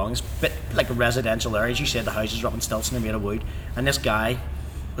going along. It's a bit like a residential area. As you said, the houses are up in stilts and they're made of wood. And this guy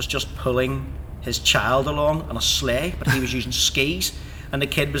was just pulling his child along on a sleigh, but he was using skis. And the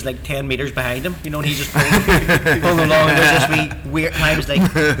kid was like 10 metres behind him, and he just pulled along. And there's this wee weird. And I was like,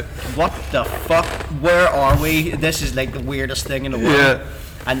 what the fuck? Where are we? This is like the weirdest thing in the world. Yeah.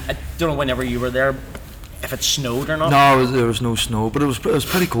 And I don't know whenever you were there, if it snowed or not. No, there was no snow, but it was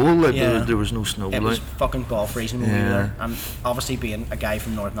pretty cold. Like there was no snow. It was fucking ball freezing when we were there. And obviously, being a guy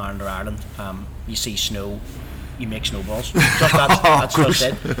from Northern Ireland or Ireland, you see snow, you make snowballs. That's just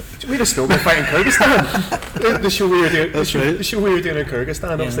it. We had a snowball fight in Kyrgyzstan. the show we were doing. The show we were doing in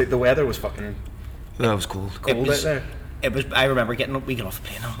Kyrgyzstan. It was like the weather was fucking. That was cold. Cold out there. It was. I remember getting up. We get off the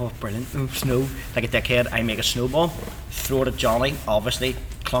plane. Oh, brilliant! Snow. Like a dickhead, I make a snowball, throw it at Johnny. Obviously,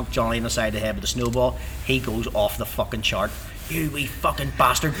 clunk Johnny in the side of the head with the snowball. He goes off the fucking chart. You wee fucking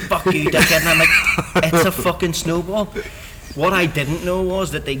bastard! Fuck you, dickhead! And I'm like, it's a fucking snowball. What I didn't know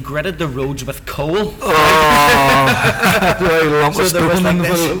was that they gritted the roads with coal. So there was like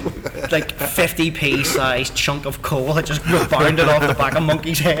this like 50p sized chunk of coal that just bounded off the back of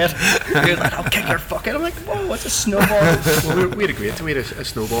Monkey's head. He was like, I'll kick your fucking. I'm like, whoa, it's a snowball. Well, we had a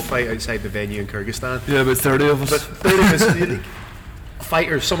snowball fight outside the venue in Kyrgyzstan. Yeah, about 30 of us. But 30 of us,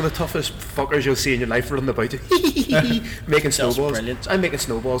 fighters, some of the toughest fuckers you'll see in your life running about making snowballs. Brilliant. So I'm making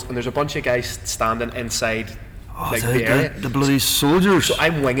snowballs, and there's a bunch of guys standing inside. Like the bloody soldiers. So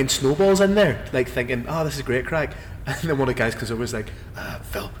I'm winging snowballs in there, like thinking, oh, this is great crack. And then one of the guys comes over and was like,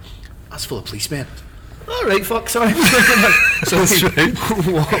 Phil, that's full of policemen. All right, fuck, sorry. So that's right.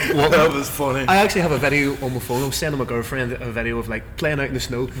 What that was funny. I actually have a video on my phone. I'm sending my girlfriend a video of like playing out in the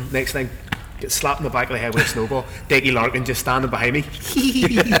snow. Next thing, get slapped in the back of the head with a snowball. Dickie Larkin just standing behind me.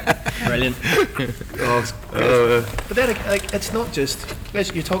 Brilliant. But then, like, it's not just.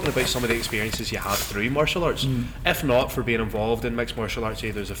 You're talking about some of the experiences you had through martial arts. If not for being involved in mixed martial arts,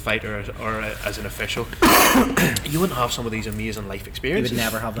 either as a fighter or as an official, you wouldn't have some of these amazing life experiences. You would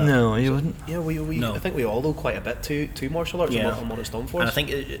never have that. No, you wouldn't. Yeah, No. I think we all owe quite a bit to martial arts and what it's done for us. And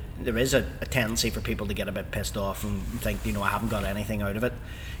I think there is a tendency for people to get a bit pissed off and think, I haven't got anything out of it.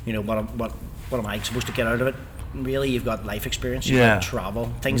 What am I supposed to get out of it? Really, you've got life experience, you've got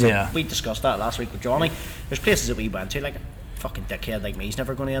travel, things that we discussed that last week with Johnny. There's places that we went to, like a fucking dickhead like me is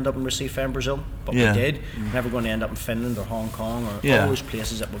never going to end up in Recife in Brazil, but we did. Never going to end up in Finland or Hong Kong or all those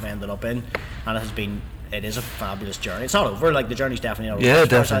places that we've ended up in, and it is a fabulous journey. It's not over, like the journey's definitely not over. Yeah,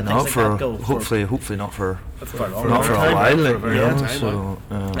 definitely not like hopefully not for a long not for a while, like, for a very long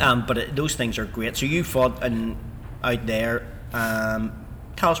time. But those things are great. So you fought out there.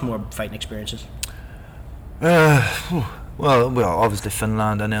 Tell us more fighting experiences. Well, obviously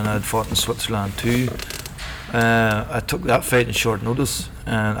Finland, and then I'd fought in Switzerland too. I took that fight in short notice,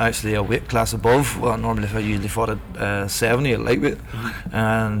 and actually a weight class above. Well, normally I usually fought at 70 at lightweight,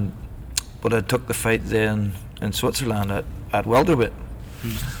 but I took the fight then in Switzerland at welterweight.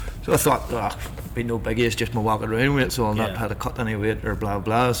 So I thought, be no biggie, it's just my walk around weight, so I'll not have to cut any weight or blah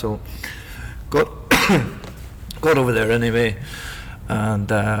blah. So got over there anyway,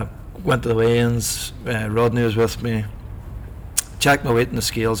 and went to the weigh-ins. Rodney was with me. Checked my weight in the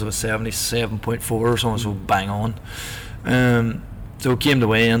scales. It was 77.4 or something, so bang on. So it came to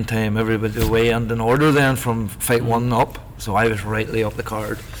weigh-in time. Everybody weigh-in in order then from fight one up. So I was rightly up the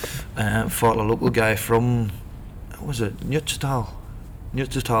card. Fought a local guy from, what was it, Neuchâtel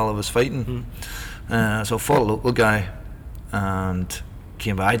I was fighting. So fought a local guy and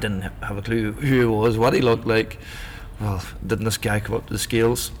came by. I didn't have a clue who he was, what he looked like. Well, didn't this guy come up to the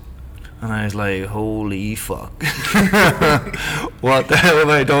scales? And I was like, holy fuck. What the hell have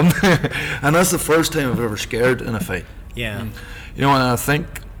I done? And that's the first time I've ever scared in a fight. Yeah. And I think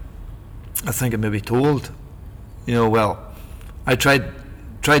I may be told, well, I tried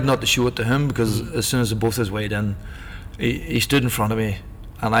tried not to show it to him, because as soon as the both of us weighed in, he stood in front of me,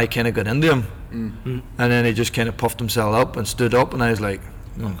 and I kind of got into him, and then he just kind of puffed himself up and stood up, and I was like,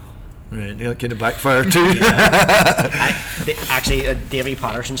 right, that kind of backfired too. Actually, a Davy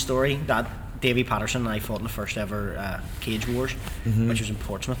Patterson story. That Davy Patterson and I fought in the first ever Cage Wars, which was in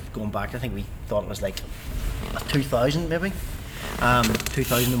Portsmouth. Going back, I think we thought it was like 2000 maybe,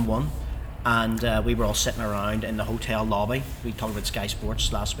 2001. And we were all sitting around in the hotel lobby. We talked about Sky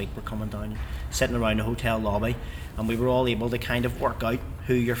Sports last week. We're coming down, sitting around the hotel lobby, and we were all able to kind of work out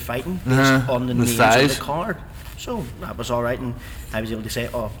who you're fighting based on the names size of the card. So that was all right, and I was able to say,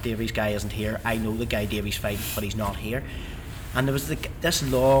 "Oh, Davy's guy isn't here. I know the guy Davy's fighting, but he's not here." And there was this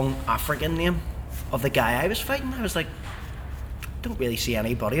long African name of the guy I was fighting. I was like, "Don't really see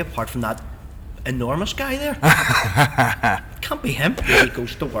anybody apart from that enormous guy there. Can't be him." Davey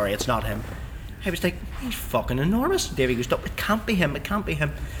goes, "Don't worry, it's not him." I was like, "He's fucking enormous." Davey goes, "It can't be him, it can't be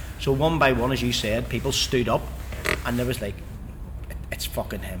him." So one by one, as you said, people stood up, and there was like, "It's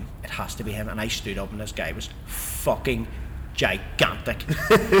fucking him, it has to be him." And I stood up, and this guy was fucking gigantic.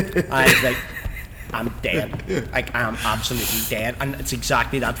 I was like, I'm dead. Like, I'm absolutely dead. And it's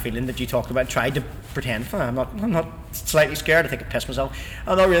exactly that feeling that you talked about. I tried to pretend, I'm not slightly scared. I think I pissed myself.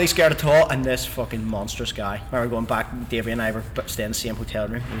 I'm not really scared at all. And this fucking monstrous guy, I remember going back, Davey and I were staying in the same hotel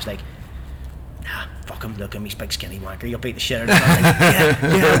room. He was like, "Nah, fuck him, look at him, he's big skinny wanker, you'll beat the shit out of him."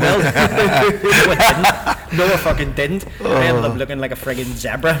 I was like, yeah, I will. No, I didn't. No, I fucking didn't. I ended up looking like a friggin'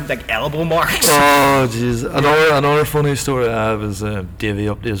 zebra, like elbow marks. Oh jeez, another funny story I have is Davey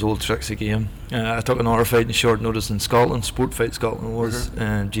up to his old tricks again. I took another fight in short notice in Scotland. Sport Fight Scotland was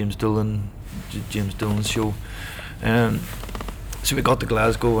James Dillon's show. So we got to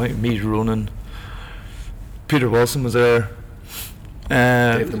Glasgow, me, Ronan, Peter Wilson was there.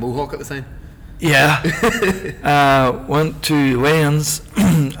 Dave the Mohawk at the time. Yeah. Went to weigh-ins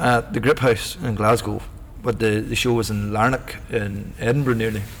at the Grip House in Glasgow, but the show was in Larnac in Edinburgh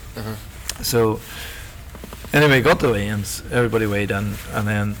nearly. So anyway, got the weigh-ins, everybody weighed in, and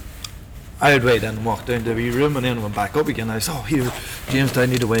then I had weighed in and walked down to the wee room, and then went back up again. I said, "Oh, here, James, I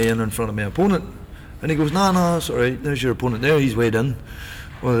need to weigh in front of my opponent." And he goes, No, it's alright, there's your opponent there, he's weighed in.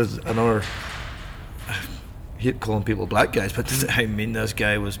 Well, there's another, I hate calling people black guys, but I mean, this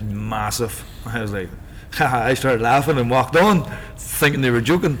guy was massive. I was like, I started laughing and walked on, thinking they were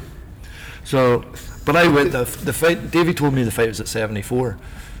joking. So, but I went, the fight, Davey told me the fight was at 74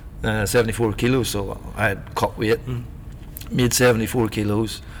 kilos, so I had cut weight, made 74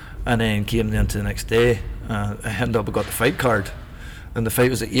 kilos, and then came into the next day. I ended up, I got the fight card, and the fight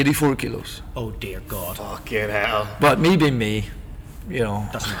was at 84 kilos. Oh dear God. Fucking hell. But me being me, you know,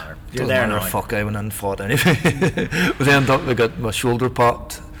 Doesn't matter. You're doesn't there matter, now. fuck, I went in and fought anyway. But then I got my shoulder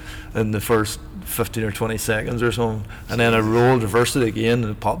popped in the first 15 or 20 seconds or something, and then I rolled, reversed it again,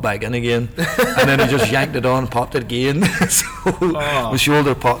 and it popped back in again, and then I just yanked it on, popped it again. So my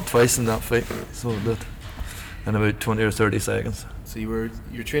shoulder popped twice in that fight, so it did, in about 20 or 30 seconds. So you were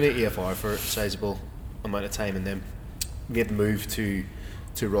training at AFR for a sizable amount of time, and then made the move to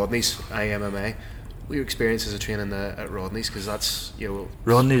Rodney's IMMA. What were your experiences of training at Rodney's? Because that's, you know,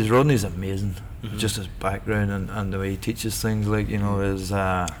 Rodney's amazing. Just his background and the way he teaches things, like, you know, is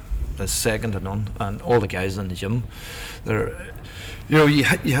second to none. And all the guys in the gym, they're, you know, you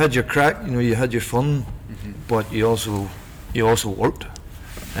had your crack, you know, you had your fun, but you also worked.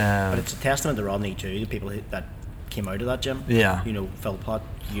 But it's a testament to Rodney too, the people that came out of that gym. Yeah. You know, Philpott,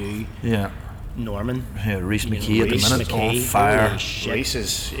 you, Yeah. Norman. Yeah, Reece you know, McKee at the Reece minute, on McKee, fire. holy shit.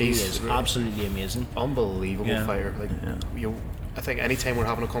 Reece He is is absolutely amazing. unbelievable Yeah. fighter. Like, you know, I think anytime we're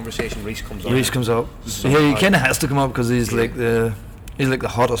having a conversation, Reece comes up. Reece comes up. So Yeah, he hard. kind of has to come up because he's like the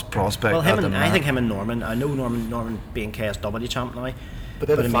hottest prospect. Well, at the I minute. think him and Norman. I know Norman being KSW champ now. But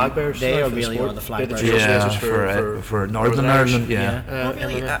they're the I mean, flag bearers. They now are for the really sport. are the flag They're the bearers. trailblazers for Northern Ireland. Yeah. Well,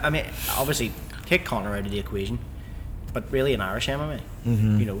 really, I mean, obviously, take Conor out of the equation, but really in Irish MMA,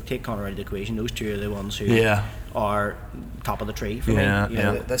 you know, take Conor out of the equation. Those two are the ones who Yeah. are top of the tree for Yeah, me. You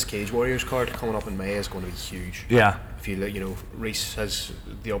yeah. know? This Cage Warriors card coming up in May is going to be huge. Yeah. If you look, you know, Reece has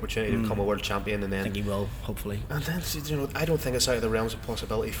the opportunity to become a world champion, and I think then he will, hopefully. you know, I don't think it's out of the realms of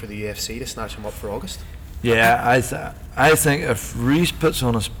possibility for the UFC to snatch him up for August. Yeah, I think if Reece puts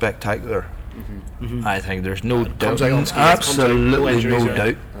on a spectacular, I think there's no doubt, Comes out unscathed, comes out, absolutely injuries, no right?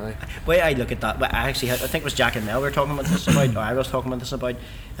 doubt. Aye. Way I look at that, but I actually I think it was Jack and Mel we were talking about this about, or I was talking about this about,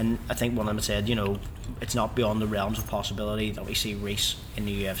 and I think one of them said, you know, it's not beyond the realms of possibility that we see Reece in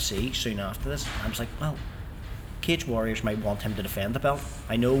the UFC soon after this. And I was like, well, Cage Warriors might want him to defend the belt.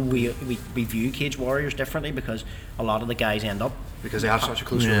 I know we view Cage Warriors differently because a lot of the guys end up Because they have such a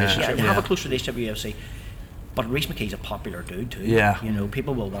close Yeah. relationship. they with have a close relationship with UFC. But Reece McKee's a popular dude too. Yeah. You know,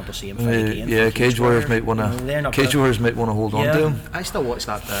 people will want to see him fight again. Yeah, for Cage Warriors might Warrior. want You know, they're to. not Cage gonna- Warriors might want to hold on Yeah. to him. I still watch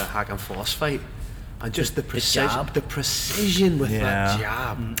that Hack and Foss fight, and just the precision, jab. the precision with that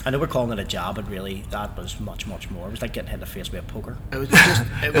Yeah. jab. I know we're calling it a jab, but really that was much more. It was like getting hit in the face with a poker. It was just,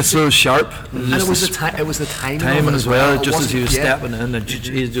 it was It's so sharp. and it was the time. It was the timing, of timing it as well. It Just as wasn't- he was yeah, stepping in, and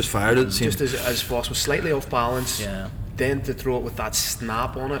he just fired it. just as Foss was slightly off balance. Yeah. Then to throw it with that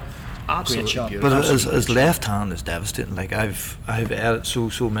snap on it, absolutely shot. beautiful. But his left hand is devastating. Like I've had it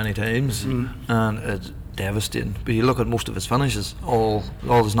so many times, and it's devastating. But you look at most of his finishes, all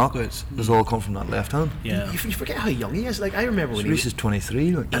his knockouts, has all come from that left hand. Yeah. You forget how young he is. Like I remember when he Reece was, is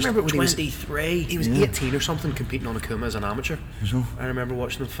 23. Like, I remember when he was 23. 18 or something, competing on Akuma as an amateur. So. I remember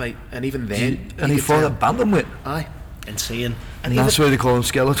watching him fight, and even then, and you he could fought tell- at bantamweight, Ah. Aye, Insane. and that's why they call him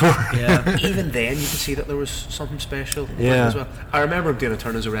Skeletor. Yeah. even then you could see that there was something special. about Yeah. him as well. I remember him doing a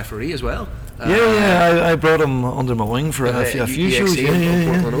turn as a referee as well. I brought him under my wing for a few shows.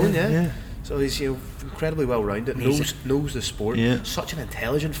 Portland Own, yeah. So he's incredibly well rounded. Knows the sport. Yeah. Such an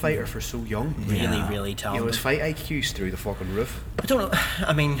intelligent fighter for so young. Really, really You know, talented. his fight IQ's through the fucking roof. I don't know.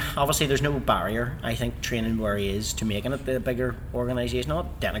 I mean, obviously, there's no barrier. I think training where he is to making it the bigger organisation.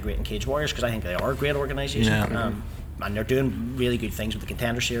 Not denigrating Cage Warriors because I think they are a great organisation, Yeah. and they're doing really good things with the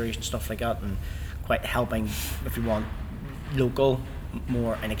Contender Series and stuff like that, and quite helping, if you want, local,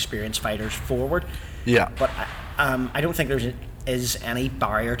 more inexperienced fighters forward. Yeah. But I don't think is any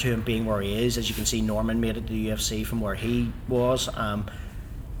barrier to him being where he is. As you can see, Norman made it to the UFC from where he was.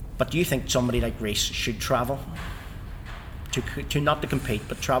 But do you think somebody like Reece should travel? To not to compete,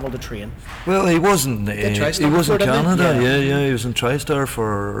 but travel to train. Well, he wasn't. TriStar He was in before, didn't he? Canada. Yeah. Yeah. He was in TriStar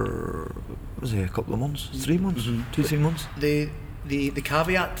for was he a couple of months, 3 months, 2-3 months. The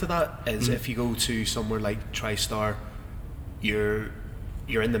caveat to that is if you go to somewhere like TriStar, you're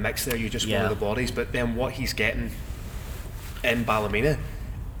in the mix there. You're just one Yeah. of the bodies. But then what he's getting in Ballymena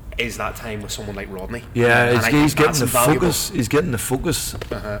is that time with someone like Rodney. Yeah, And I think he's getting that's the invaluable. focus. He's getting the focus.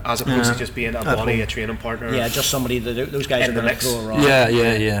 As opposed Yeah. to just being a At body, home. a training partner. Yeah, just somebody that those guys In are the going to mix. throw around.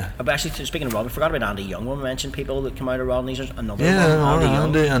 Yeah. But actually, speaking of Rodney, I forgot about Andy Young when we mentioned people that come out of Rodney's. There's another Yeah, one,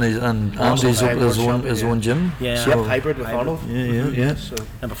 Andy Young. and Also Andy's hybrid his champion, own gym. Yeah. So, Yep, hybrid with Hybrid. Arnold. Yeah. So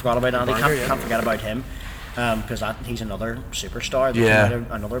And I forgot about Andy. Banger, yeah. Can't forget about him. Because he's another superstar. Yeah.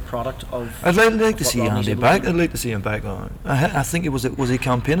 Another product of. I'd like to what see Rodney's Andy able back. to do. I'd like to see him back on. I think it was he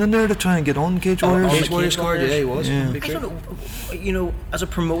campaigning there to try and get on Cage Oh, Warriors. on the Cage Warriors Cage card, Warriors. yeah, he was. Yeah. Big I fan. don't know. You know, as a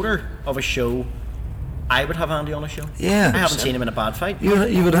promoter of a show, I would have Andy on a show. Yeah. I haven't seen him in a bad fight. You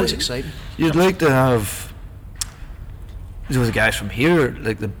would Always have, exciting. You'd like to have those guys from here,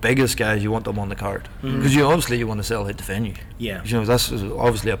 like the biggest guys. You want them on the card because you obviously want to sell out the venue. Yeah. You know, that's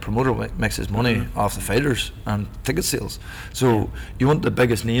obviously a promoter makes his money off the fighters and ticket sales. So you want the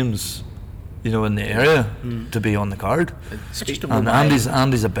biggest names, you know, in the area to be on the card. I just don't And know why.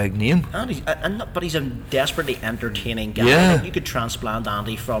 Andy's a big name. But he's a desperately entertaining guy. Yeah. Like, you could transplant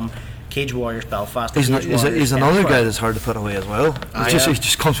Andy from Cage Warriors Belfast. to He's, Cage Warriors he's another anywhere. guy that's hard to put away as well. I, He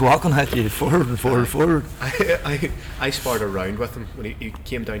just comes walking at you forward and forward and forward. I sparred a round with him when he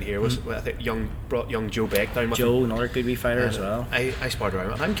came down here. Was I think brought young Joe Beck down with him. Joe, another good wee fighter as well. I sparred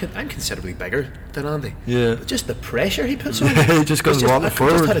around with him. I'm considerably bigger than Andy. Yeah. But just the pressure he puts on. He just goes walking I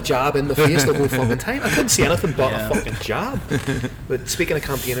forward. just had a jab in the face the whole fucking time. I couldn't see anything but Yeah. a fucking jab. But speaking of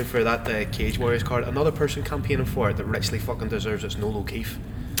campaigning for that Cage Warriors card, another person campaigning for it that richly fucking deserves it's Noel O'Keefe.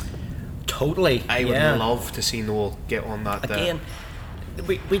 Totally. I would yeah. love to see Noel get on that. Again,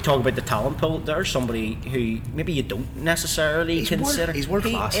 we talk about the talent pool. There's somebody who maybe you don't necessarily He's consider. he's world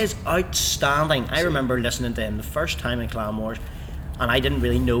class. He is outstanding. I remember listening to him the first time in Clan Wars, and I didn't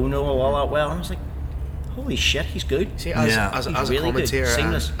really know Noah all that well. I was like, holy shit, he's good. See, as He's a really good, commentator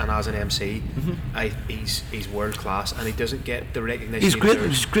seamless. and as an MC, he's world class, and he doesn't get the recognition. He's he great.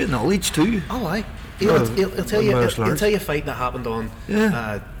 deserves. He's great knowledge too. Oh, aye. Well, He'll tell you. martial He'll arts. tell you a fight that happened on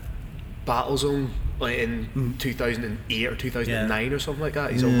Yeah. Battlezone in 2008 or 2009 or something like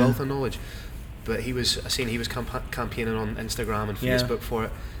that. He's a Yeah. wealth of knowledge. But he was campaigning on Instagram and Yeah. Facebook for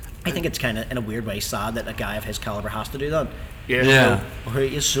it. I think it's kind of, in a weird way, sad that a guy of his caliber has to do that. Yeah. Who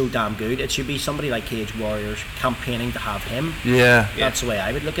is so damn good. It should be somebody like Cage Warriors campaigning to have him. Yeah. That's the way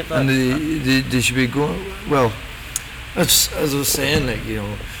I would look at that. And they should be going. Well, as I was saying, like, you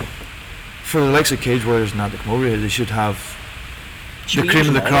know, for the likes of Cage Warriors not to come over here, they should have Should the we cream use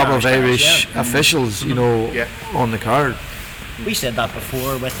of the them crop all of ourselves, Irish yeah. officials, you know, Yeah. on the card. We said that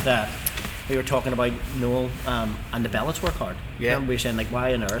before with we were talking about Noel and the Bellator card. Yeah. And we were saying, like,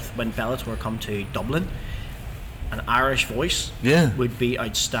 why on earth when Bellator come to Dublin, an Irish voice Yeah. would be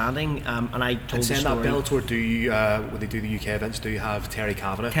outstanding. And I told And the saying that, story. Bellator when they do the UK events, do have Terry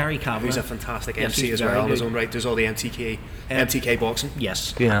Kavanagh. Terry Kavanagh. Who's a fantastic Yes, MC he's as well very on his good. own right. Does all the MTK boxing.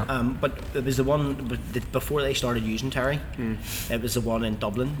 Yes. Yeah. But it was the one before they started using Terry. It was the one in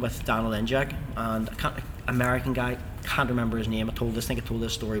Dublin with Daniel Injak and American guy. Can't remember his name. I think I told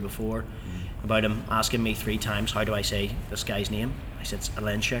this story before about him asking me 3 times, how do I say this guy's name? I said, it's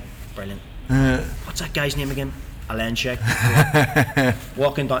Alenchek. Brilliant. What's that guy's name again? Alenchek.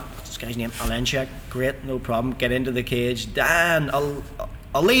 Walking down, what's this guy's name? Alenchek. Great, no problem. Get into the cage. Dan,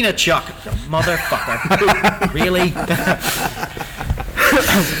 Alina Chuck. Motherfucker. Really?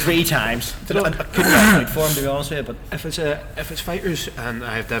 3 times. I couldn't get it for him, to be honest with you, but If it's fighters and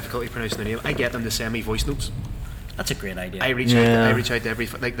I have difficulty pronouncing their name, I get them to send me voice notes. that's a great idea. I reach out to every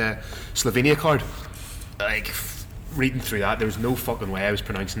like the Slovenia card, like reading through that, there was no fucking way I was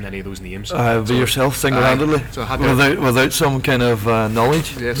pronouncing any of those names. By yourself single-handedly, so I had to- without some kind of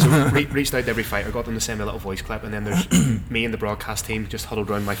knowledge. Yeah, so reached out to every fighter, got them to send me a little voice clip, and then there's me and the broadcast team just huddled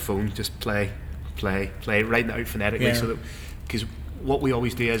around my phone, just play, writing it out phonetically, Yeah. so that because what we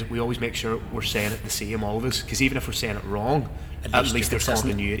always do is we always make sure we're saying it the same, all of us, because even if we're saying it wrong, at least least you're there's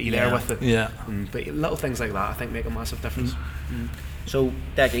consistent. continuity Yeah. there with it. Yeah. But little things like that, I think, make a massive difference. So,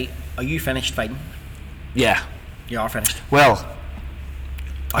 Decky, are you finished fighting? Yeah. You are finished. Well.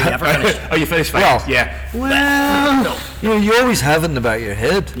 Are you ever finished? Are you finished fighting? Well, Yeah. Well, you always have it in the back of your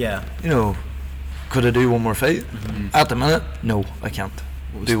head. Yeah. Could I do one more fight? At the minute, no, I can't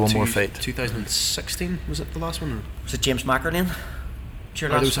What was do it, one more fight. 2016 was it the last one? Was it James McErlane? Your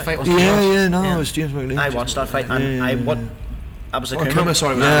There last was a fight. Yeah, no, Yeah. it was James McLean. I watched that fight, and I was a Kuma,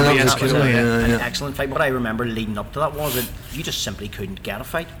 sorry, Yeah, that was that was Kuma, an yeah. excellent fight. What I remember leading up to that was that you just simply couldn't get a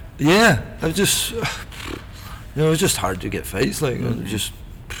fight. Yeah, I was just, it was just hard to get fights. Like, it was just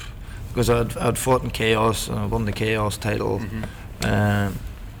because I'd fought in Chaos and I won the Chaos title,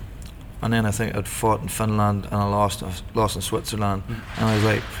 and then I think I'd fought in Finland and I lost in Switzerland, and I was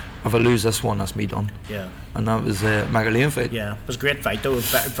like, if I lose this one, that's me done. Yeah. And that was the Magdalene fight. Yeah, it was a great fight though.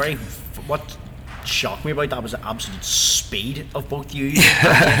 Very. What shocked me about that was the absolute speed of both you.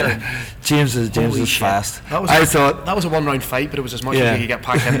 James is Holy shit. fast. I thought that was a 1 round fight, but it was as much Yeah. as you could get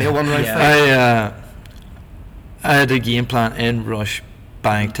packed in a 1 round Yeah. fight. I had a game plan in rush,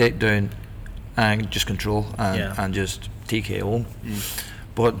 bang, take down, and just control and just TKO him.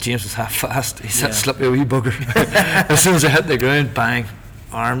 But James was half fast. He said, Yeah. "Slip me a wee bugger." As soon as I hit the ground, bang,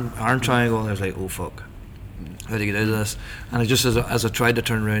 arm triangle. And I was like, "Oh fuck, how do you get out of this?" And I just as I tried to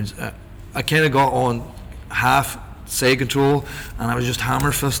turn around, I kind of got on half side control, and I was just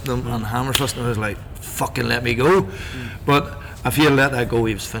hammer fisting him and hammer fisting him. I was like, "Fucking let me go!" But if he had let that go,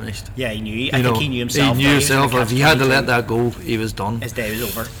 he was finished. Yeah, he knew. I think he knew himself. He knew that was himself. gonna If he catch had to 22. let that go, he was done. his day was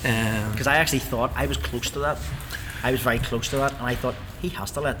over. Because I actually thought I was close to that. I was very close to that, and I thought he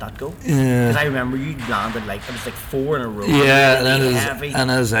has to let that go. Because I remember you landed like it was like 4 in a row. Yeah, really and heavy.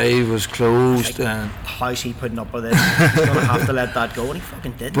 his eye was closed, Like, how's he putting up with this? He's gonna have to let that go, and he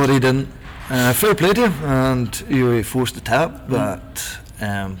fucking did. but he didn't. Fair play to him, and he forced the tap, but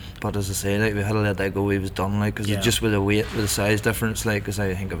as I say, like, we had to let that go. He was done, like, because Yeah. just with the weight, with the size difference, like, because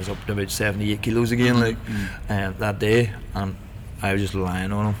I think I was up to about 78 kilos again, like, that day, and I was just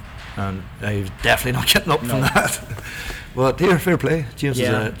lying on him, and I was definitely not getting up from that. But here, fair play. James is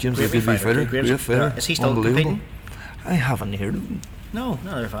a great good wee fighter. great Great fighter. Is he still Unbelievable. competing? I haven't heard of him. No,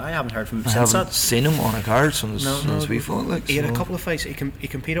 I haven't heard from him I since haven't that. seen him on a card since we fought. Like, He had a so- couple of fights. He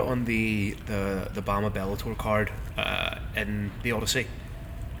competed on the Bama Bellator card in the Odyssey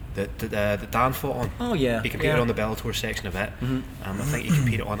that Dan fought on. Oh yeah. He competed yeah. on the Bellator section of it. I think he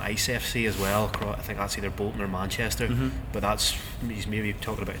competed on Ice FC as well. I think that's either Bolton or Manchester. But he's maybe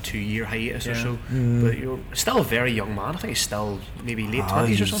talking about a 2-year hiatus or Yeah. so. But still a very young man. I think he's still maybe late 20s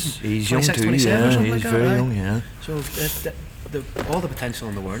or he's- something. He's young 26, too, 27 or yeah. something He's like that, very right? young, yeah. So all the potential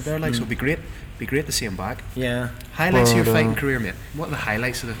in the world there. Like so, it'd be great to see him back. Yeah. Highlights of your But, fighting career, mate. What are the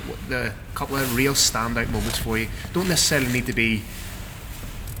highlights of the couple of real standout moments for you? Don't necessarily need to be,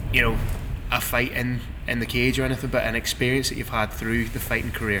 a fight in the cage or anything, but an experience that you've had through the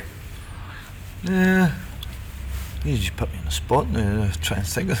fighting career. Yeah. You just put me on the spot now. Try and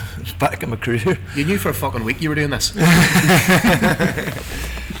think of back in my career. You knew for a fucking week you were doing this.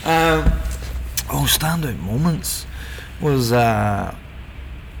 Standout moments was I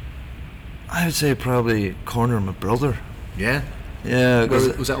would say probably cornering my brother. Yeah. Yeah,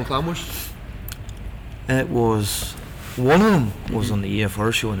 because Was that on Clan Wars? it was one of them was on the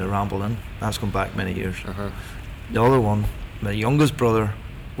AFR show in the Ramble Inn. That's gone back many years. The other one, my youngest brother,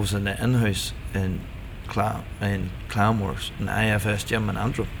 was in the in-house in Clan Wars in the IFS gym in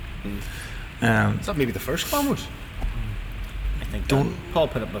Antrim. Is that maybe the first Clan Wars? think Don't- Paul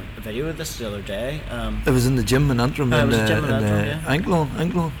put up a video of this the other day. It was in the gym in Antrim, it in was the, a gym in in Antrim, the yeah.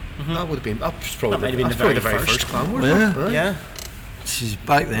 Anglon. That would have been. That was probably, That might have been that's the probably very the very first. first clan war. Yeah. Right. Yeah. She's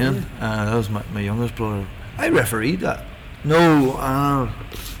back then. That was my youngest brother. I refereed that. No,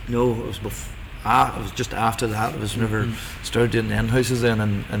 it was before. It was just after that. It was whenever started doing the in-houses then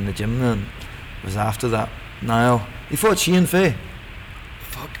in the gym. Then it was after that. Niall, he fought Shane Fay.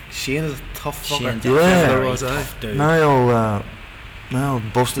 Fuck, Shane is a tough Shane fucker. did Yeah. very Was I? tough dude. Niall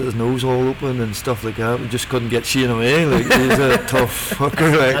busted his nose all open and stuff like that. We just couldn't get Shane away. Like, he's a tough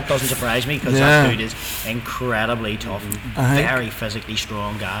fucker. Like. That doesn't surprise me because Yeah. that dude is incredibly tough, I think- very physically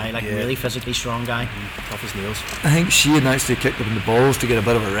strong guy, like really physically strong guy. Tough as nails. I think Shane actually kicked him in the balls to get a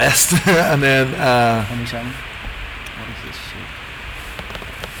bit of a rest, and then 27. What is this shit?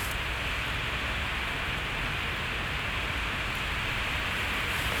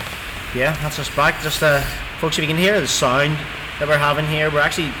 Yeah, that's us back. Just folks, if you can hear the sound that we're having here, we're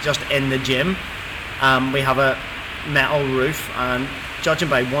actually just in the gym. We have a metal roof, and judging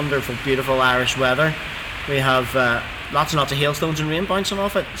by wonderful, beautiful Irish weather, we have lots and lots of hailstones and rain bouncing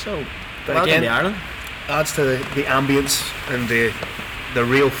off it. So, But welcome again, to Ireland. Adds to the ambience and the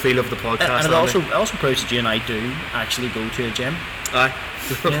real feel of the podcast. And it Andy. also proves that you and I do actually go to a gym. Aye.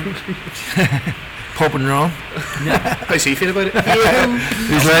 Yeah. Pop and Ron. How's he feel about it?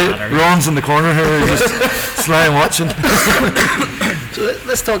 He's Doesn't like matter. Ron's in the corner here, he's just slying watching. So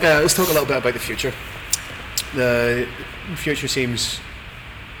let's talk a little bit about the future. The future seems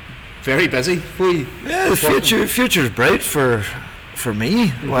very busy for you. Yeah, the future's bright for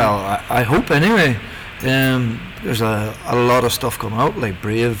me. Well, I hope anyway. There's a lot of stuff coming out, like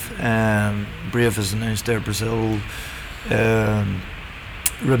Brave. Brave has announced their Brazil,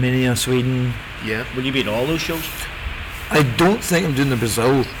 Romania, Sweden. Yeah. Will you be at all those shows? I don't think I'm doing the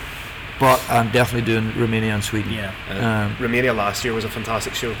Brazil, but I'm definitely doing Romania and Sweden. Yeah. Romania last year was a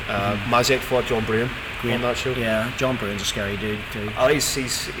fantastic show. Maciek fought John Bruen on that show. Yeah, John Bruin's a scary dude too. Oh, he's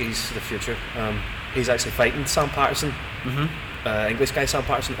the future. He's actually fighting Sam Patterson, English guy Sam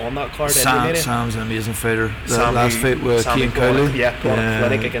Patterson on that card in Romania. Sam's an amazing fighter. The Sam last who- fight with Sam Cian who brought Cowley. it- yeah, brought a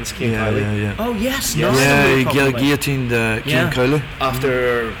clinic against Cian yeah, Cowley. yeah. Oh yes, Yeah. no, Yeah, he probably. guillotined Cian Yeah. Cowley.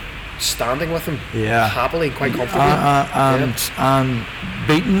 After standing with him, Yeah. happily, quite comfortably. And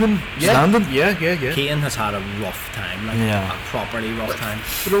beating them, standing. Yeah. Keane has had a rough time, like Yeah. a properly rough time.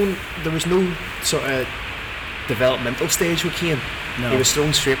 There was no sort of developmental stage with Keane. No. He was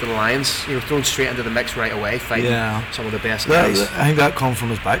thrown straight to the Lions. He was thrown straight into the mix right away, fighting Yeah. some of the best That, guys. I think that comes from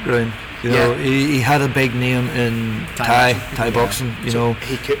his background. You know, Yeah. he had a big name in Thai Thai boxing. You know,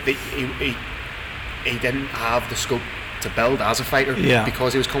 he could he didn't have the scope to build as a fighter Yeah.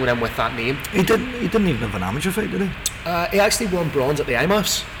 because he was coming in with that name. he didn't even have an amateur fight, did he? He actually won bronze at the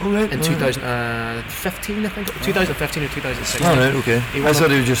IMAFs Oh right, in right. 2015, I think. 2015 or 2016. Oh right, okay. He I won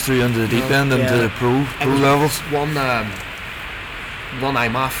thought he was just through into the deep end, into Yeah. the pro It was levels. One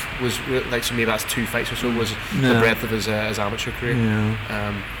IMAF was like, so maybe that's 2 fights or so, was the Yeah. breadth of his amateur career.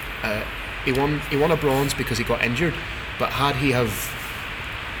 Yeah. He won a bronze because he got injured, but had he have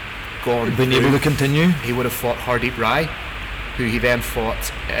gone Been through, able to continue. he would have fought Hardeep Rai, who he then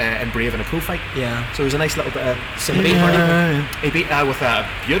fought in Brave in a pro fight. Yeah. So it was a nice little bit of sympathy. Yeah. He beat with a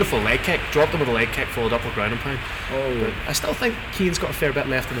beautiful leg kick, dropped him with a leg kick, followed up with ground and pound. Oh. I still think Keane's got a fair bit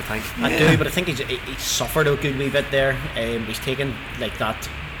left in the tank. I do, but I think he suffered a good wee bit there. He's taken like that,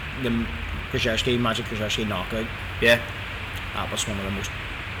 the Magic Krzyzewski knockout. Yeah. That was one of the most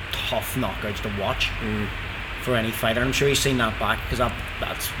tough knockouts to watch for any fighter. I'm sure he's seen that back because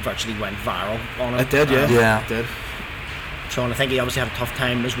that's virtually went viral on him. It did, yeah. Yeah. It did. So and I think he obviously had a tough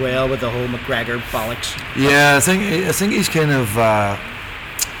time as well with the whole McGregor bollocks. Yeah, I think he's kind of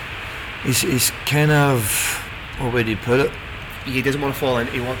he's kind of, what way do you put it? He doesn't want to fall in.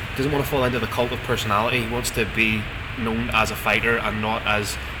 Doesn't want to fall into the cult of personality. He wants to be known as a fighter and not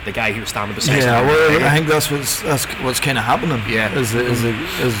as the guy who was standing beside him. Yeah, well, I think that's what's kind of happening. Yeah. is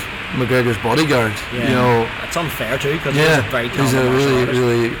McGregor's bodyguard. Yeah. You know. It's unfair too because Yeah, he's a very he's talented a martial really, artist.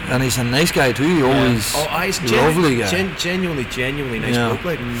 really, and he's a nice guy too. He always He's lovely guy. genuinely nice Yeah. bloke.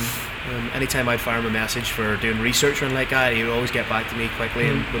 Like, anytime I'd fire him a message for doing research or anything like that, he would always get back to me quickly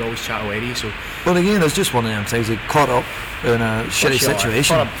and would always chat away to you. So But again, it's just one of them things. He caught up in a shitty Sure.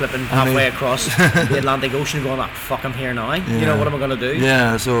 situation. Caught up flipping I mean- halfway across the Atlantic Ocean going, fuck, I'm here now. You know, what am I going to do?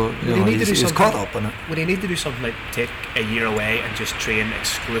 Yeah, so you he know, need to he's, do he's something? caught up in it. would he need to do something like take a year away and just train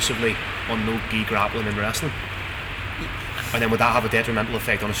exclusively on no-gi grappling and wrestling? And then would that have a detrimental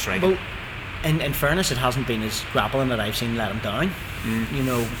effect on his striking? Well, in fairness, it hasn't been his grappling that I've seen let him down. You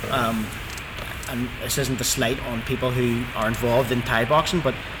know, and this isn't a slight on people who are involved in Thai boxing,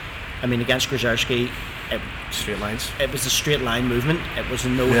 but I mean, against Krzyzewski, Straight lines. It was a straight line movement. It was a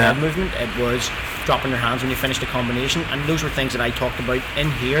no Yeah. head movement. It was dropping your hands when you finished a combination. And those were things that I talked about in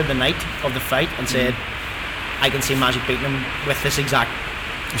here the night of the fight and said, I can see Magic beating him with this exact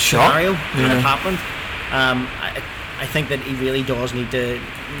Shot. scenario Yeah. that happened. I think that he really does need to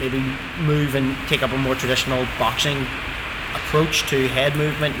maybe move and take up a more traditional boxing approach to head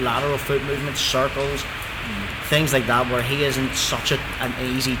movement, lateral foot movement, circles, things like that, where he isn't such an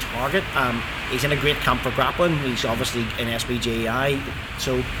easy target. He's in a great camp for grappling. He's obviously in SBJI,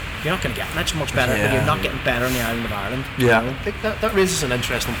 so you're not going to get much better. Yeah. You're not getting better on the island of Ireland. Yeah. you know? I think that raises an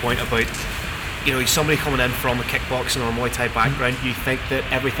interesting point about, he's somebody coming in from a kickboxing or a Muay Thai background. You think that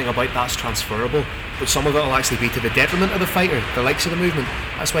everything about that's transferable, but some of it will actually be to the detriment of the fighter, the likes of the movement.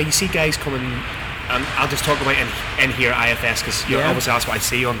 That's why you see guys coming, and I'll just talk about in here IFS, because obviously that's what I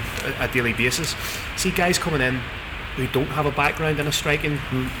see on a daily basis. See guys coming in who don't have a background in a striking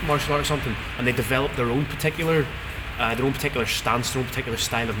martial art or something, and they develop their own particular stance, their own particular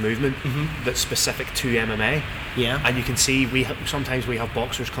style of movement that's specific to MMA. Yeah. And you can see sometimes we have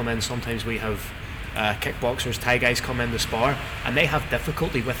boxers come in, sometimes we have kickboxers, Thai guys come in to spar, and they have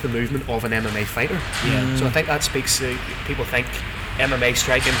difficulty with the movement of an MMA fighter. Yeah. So I think that speaks to people think MMA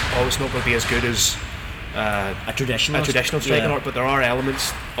striking, it's not going to be as good as a traditional striking art, but there are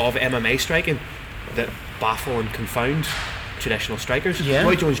elements of MMA striking that baffle and confound traditional strikers. Yeah.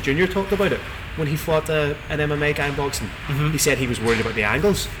 Roy Jones Jr. talked about it when he fought an MMA guy in boxing. He said he was worried about the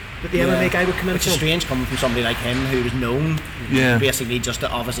angles that the MMA guy would come in Which is from. strange coming from somebody like him who was known Yeah. basically just to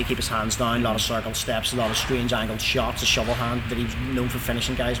obviously keep his hands down, a lot of circle steps, a lot of strange angled shots, a shovel hand that he was known for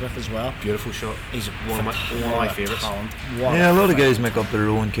finishing guys with as well. Beautiful shot. He's One of my what a favourites. talent. Yeah, a lot of guys make up their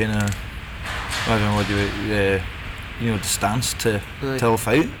own kind of, I don't know what the stance to tell a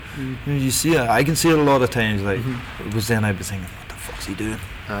fight. You see it. I can see it a lot of times. Like, it was then I'd be thinking, what the fuck's he doing?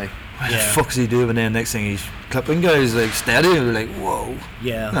 Aye. What the Yeah. fuck's he doing? And then next thing he's clipping guys like steady. And we're like, whoa.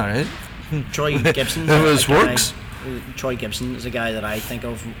 Yeah. All right. Troy Gibson. If this works. Troy Gibson is a guy that I think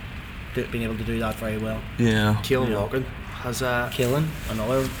of being able to do that very well. Yeah. Keelan Yeah. Loughlin has a Killing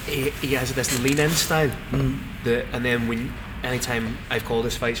another. he has this lean-in style, and then anytime I've called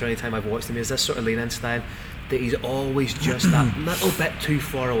his fights or anytime I've watched him, he has this sort of lean-in style that he's always just that little bit too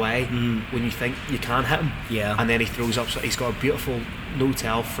far away when you think you can hit him. Yeah. And then he throws up. So he's got a beautiful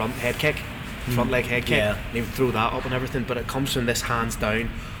no-tell front head kick, front leg head kick. Yeah. And he would throw that up and everything, but it comes from this hands down,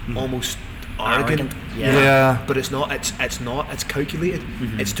 almost arrogant. Yeah. But it's not. It's calculated.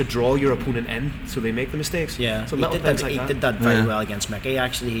 It's to draw your opponent in, so they make the mistakes. Yeah, So he little did things that. like He that. did that very Yeah. well against Mickey.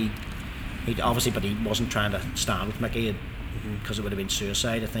 Actually, he obviously, but he wasn't trying to stand with Mickey because it would have been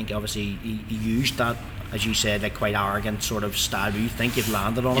suicide. I think obviously he used that, as you said, like quite arrogant sort of style. You think you've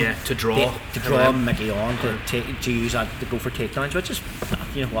landed on him, Yeah, to draw Mickey on to use that to go for takedowns, which is,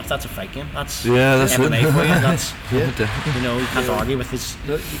 you know what, that's a fight game. That's That's MMA it. for you. That's Yeah. you know, you can't argue with his.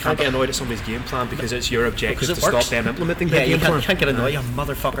 No, you can't get annoyed at somebody's game plan because it's your objective Because to it stop works. them implementing Yeah, their you game plan. can't get annoyed, you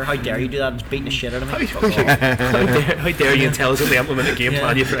motherfucker. How dare you do that? It's beating the shit out of me. Fuck off. How dare you intelligently implement a game Yeah.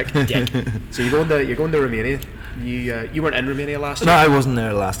 plan, you prick. Dick. So you're going to Romania. You weren't in Romania last No, year. I wasn't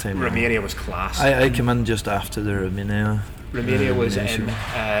there last time. no. Romania was class. I came in just after the Romania. Romania was Romania in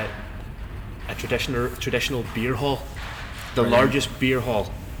show. a traditional beer hall, the largest beer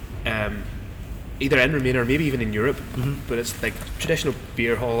hall, either in Romania or maybe even in Europe. But it's like traditional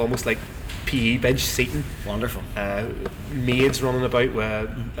beer hall, almost like PE bench seating. Wonderful. Maids running about with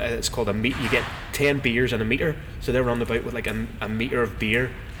it's called a meet. You get 10 beers and a meter, so they're running about with like a meter of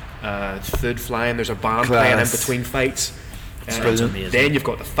beer. Food flying. There's a band playing in Class. between fights. brilliant. Amazing. Then you've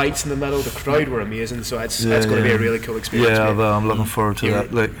got the fights in the middle. The crowd were amazing, so it's Yeah, going to be a yeah. really cool experience. Yeah, mate. but I'm looking forward to You're-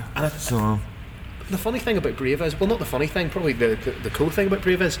 that. Like, And so, the funny thing about Brave is, well, not the funny thing, probably the cool thing about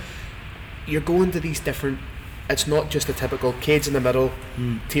Brave is, you're going to these different. It's not just a typical kids in the middle,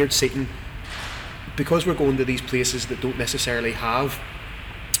 tiered seating. Because we're going to these places that don't necessarily have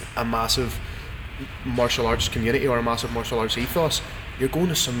a massive martial arts community or a massive martial arts ethos, you're going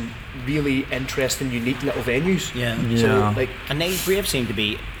to some really interesting, unique little venues. Yeah. So, Yeah. like, And they Brave seem to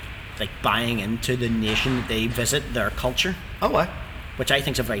be like buying into the nation that they visit, their culture, which I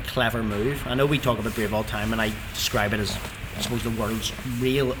think is a very clever move. I know we talk about Brave all the time, and I describe it as, I suppose, the world's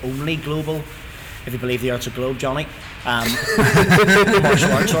real only global, if you believe the art's a globe, Johnny,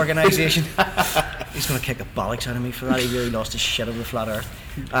 martial arts organisation. He's going to kick the bollocks out of me for that. He really lost his shit over the flat earth.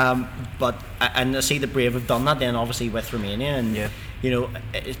 But I see that Brave have done that then obviously with Romania, and Yeah. you know,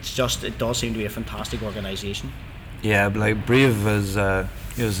 it does seem to be a fantastic organisation. Yeah, but like Brave is, as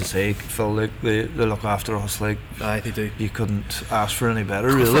I say, Phil, like they look after us. Like Aye, they do. you couldn't ask for any better,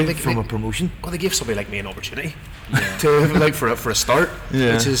 I really, think from a promotion. Well, they gave somebody like me an opportunity to like for a start.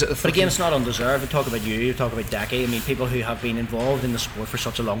 Yeah. Which is But again, it's not undeserved. We talk about you talk about Decky. I mean, people who have been involved in the sport for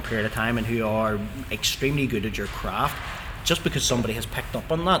such a long period of time and who are extremely good at your craft. Just because somebody has picked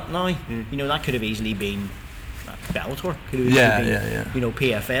up on that now, you know, that could have easily been Bellator, could have easily been, yeah. you know,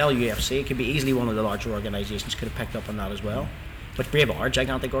 PFL, UFC. It could be easily one of the larger organisations could have picked up on that as well. But Brave are a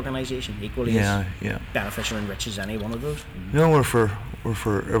gigantic organisation, equally Yeah, as yeah. beneficial and rich as any one of those. You know, we're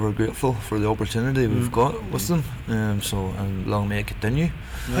forever grateful for the opportunity we've got with them. And long may it continue.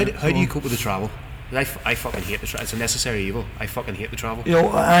 How do you cope with the travel? I fucking hate the travel. It's a necessary evil. I fucking hate the travel. You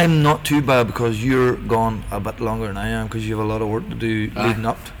know, I'm not too bad because you're gone a bit longer than I am because you have a lot of work to do leading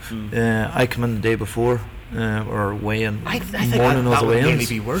up. I come in the day before or weigh in I think morning that of the would nearly weigh-ins.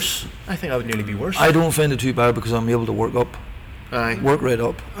 be worse. I think that would nearly be worse. I don't find it too bad because I'm able to work Aye. right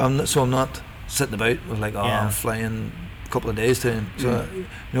up. I'm not sitting about with like, Yeah. I'm flying a couple of days time. So, you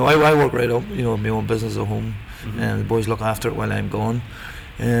know, I work right up. You know, my own business at home, and the boys look after it while I'm gone.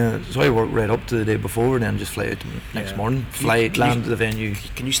 So I work right up to the day before, and then just fly out the next Yeah. morning. Can Land you- to the venue.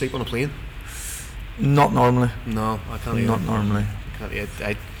 Can you sleep on a plane? Not normally. No, I can't. Not normally.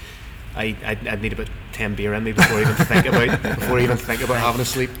 I'd need about 10 beer in me before I even think about having a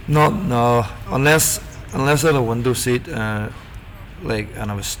sleep. No, unless I had a window seat, and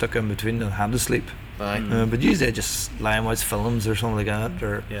I was stuck in between and had to sleep. Aye. But usually I just lie and watch films or something like that.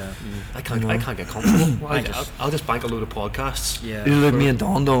 Or Yeah. I can't. You know. I can't get comfortable. I just- I'll just bank a load of podcasts. Yeah. you know, like me and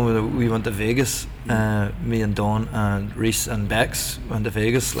Dawn, we went to Vegas. Me and Dawn and Reese and Bex went to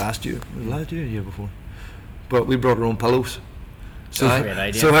Vegas last year. Was it last year, or the year before? But we brought our own pillows. So, Aye. Great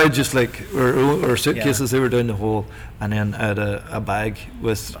idea. so I just like our suitcases. They were down the hole, and then I had a bag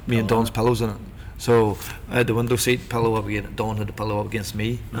with me and Dawn's pillows in it. So I had the window seat pillow up against Dawn had the pillow up against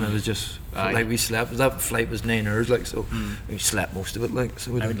me, and it was just Aye. like we slept. That flight was 9 hours, like so. We slept most of it, like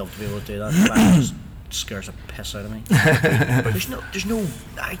so. We I would didn't- love to be able to do that. That just scares the piss out of me. there's no.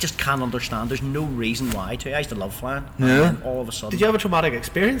 I just can't understand. There's no reason why to. I used to love flying. And Yeah. then all of a sudden, Did you have a traumatic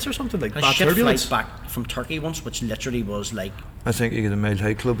experience or something like a bad shit turbulence? flight back from Turkey once, which literally was like I think you got a Mile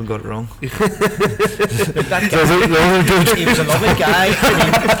High Club and got it wrong. that guy. He was a lovely guy.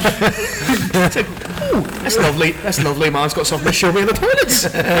 I mean, That's lovely, man's got something to show me in the toilets.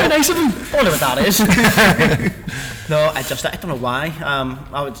 Very nice of him. I wonder what that is. No, I don't know why.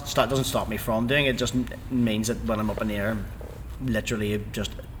 Doesn't stop me from doing it. It just means that when I'm up in the air, I'm literally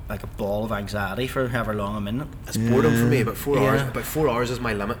just like a ball of anxiety for however long I'm in it. It's boredom for me. About 4 Yeah. hours. About 4 hours is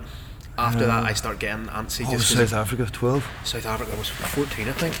my limit. After that, I start getting antsy. Oh, Just 'cause South Africa, 12. South Africa was 14,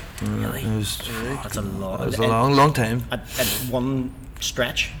 I think. Really? It was, That's a lot. it was a long time. At one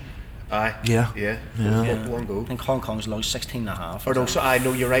stretch, Aye. Yeah. Yeah. Yeah. One go. I think Hong Kong's low 16 and a half. Or no, so I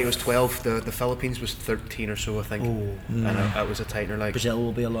know you're right. It was 12. The Philippines was 13 or so, I think. And it was a tightener. Like, Brazil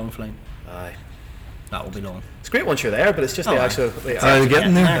will be a long flight. aye. That will be long. It's great once you're there, but it's just the Oh, aye. actual.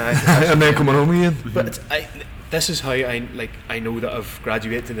 Getting there, Aye. and then coming home again. But it's, this is how I know that I've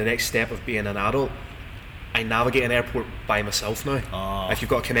graduated to the next step of being an adult. I navigate an airport by myself now. If you've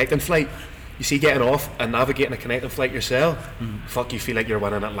got a connecting flight, you see getting off and navigating a connecting flight yourself, fuck, you feel like you're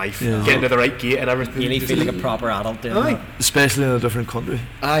winning at life. Yeah. Getting to the right gate and everything. You really Just- feel like a proper adult doing Aye. that. Especially in a different country.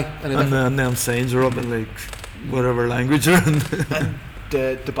 Aye. And then signs are up in like whatever language they're in.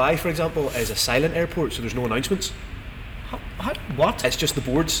 And Dubai, for example, is a silent airport, so there's no announcements. What? It's just the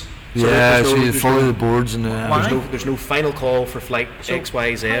boards. Yeah, there's so no- you there's follow no- the boards and Why? There's no final call for flight X,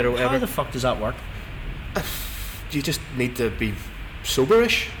 Y, Z or How whatever. the fuck does that work? You just need to be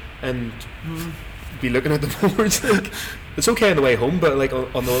soberish and be looking at the boards. Like, it's okay on the way home, but like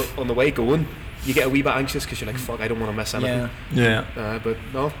on the way going, you get a wee bit anxious because you're like, fuck, I don't want to miss anything. Yeah. yeah. But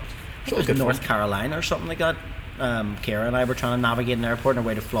no, it's It all was good North fun. Carolina or something like that. Kira and I were trying to navigate an airport on our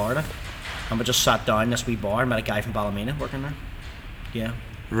way to Florida, and we just sat down in this wee bar and met a guy from Ballymena working there. Yeah.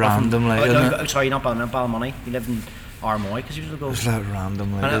 Random, like, no, isn't it? sorry, not Ballymena, Ballymoney. He lived in Armoy because he was going. It's like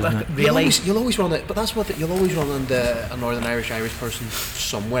random, like, And isn't it? really, You'll always run it, but that's what you'll always run into a Northern Irish person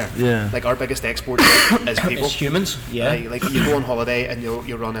somewhere. Yeah. Like our biggest export is people. it's humans. Yeah. Like you go on holiday and you'll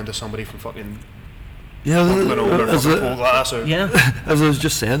run into somebody from fucking Yeah, Buckland or as fucking I- Cold Glass or Yeah. as I was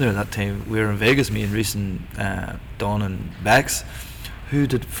just saying there that time, we were in Vegas, me and Reese and Dawn and Bex. Who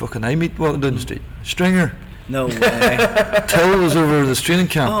did fucking I meet walking down the street? Stringer. No way. Till was over the training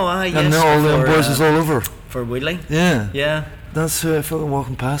camp. Oh, aye, And yes, now all them for, boys is all over. For Woodley. Yeah. Yeah. That's who I fucking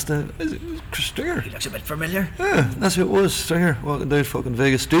walking past it. Is it Chris Stringer? He looks a bit familiar. Yeah, that's who it was. Stringer walking down fucking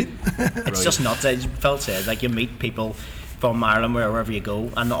Vegas Street. It's just nuts. As Phil said, like you meet people from Ireland, wherever you go.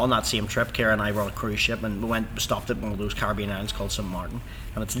 And on that same trip, Kira and I were on a cruise ship, and we stopped at one of those Caribbean islands called St. Martin,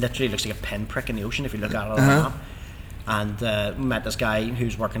 and it literally looks like a pinprick in the ocean if you look at it on the map. And we met this guy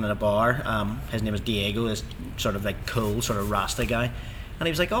who's working in a bar. His name is Diego, this sort of like cool, sort of Rasta guy. And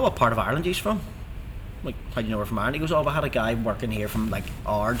he was like, "Oh, what part of Ireland are you from?" I'm like, "How do you know we're from Ireland?" He goes, "Oh, I had a guy working here from like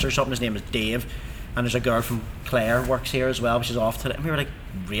Ards or something. His name is Dave. And there's a girl from Clare works here as well, she's off today." And we were like,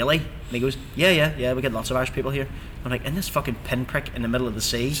 "Really?" And he goes, yeah, we get lots of Irish people here." I'm like, in this fucking pinprick in the middle of the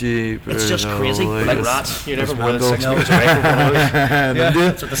sea, it's just crazy. We're like rats. You never more than 6 No. minutes away from one of those. Yeah,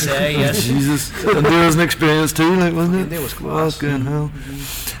 that's what they say, yes. Jesus, India was an experience too, like, wasn't it? India was class. Fucking hell.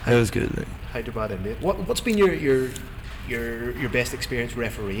 It was good. Like. Hyderabad, India. What's been your best experience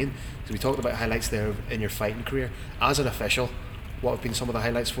refereeing? So we talked about highlights there in your fighting career. As an official, what have been some of the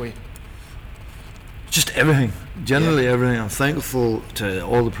highlights for you? Just everything, generally everything. I'm thankful to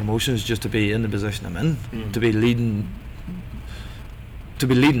all the promotions just to be in the position I'm in, to be leading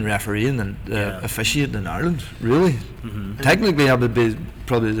refereeing and officiating in Ireland. Really, technically, I would be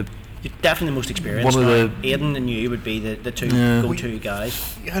probably the You're definitely the most experienced. one of the Aidan and you would be the two go-to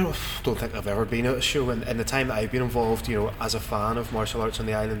guys. I don't think I've ever been at a show in the time that I've been involved, as a fan of martial arts on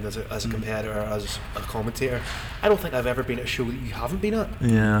the island, as a competitor, as a commentator. I don't think I've ever been at a show that you haven't been at.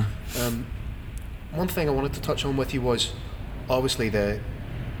 yeah. One thing I wanted to touch on with you was obviously the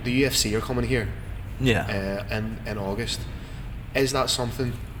UFC are coming here in August. Is that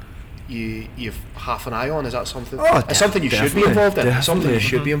something you've half an eye on? Is that something? It's something you should be involved in. It's something you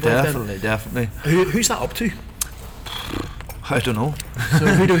should be involved in. Definitely. Who's that up to? I don't know. So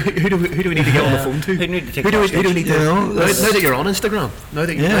who do we need to get on the phone to? Who do we need to take Who do we need to? Now that's- that you're on Instagram, now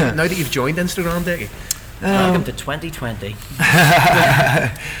that you've joined Instagram, Dickie. Welcome to 2020.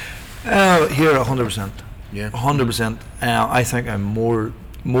 Here, 100%. Yeah. 100%. I think I'm more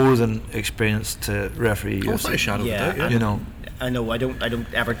than experienced to referee Oh, it's not a UFC. shadow of a Yeah, doubt. You know. I know I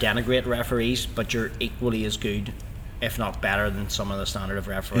don't ever denigrate referees, but you're equally as good, if not better, than some of the standard of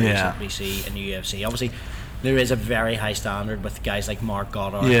referees that we see in the UFC. Obviously, there is a very high standard with guys like Mark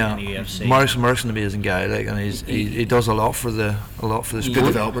Goddard in the UFC. Mark's an amazing guy, like, and he does a lot for the sport. Good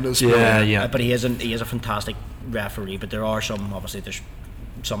development as well. Yeah. But he is a fantastic referee. But there are there's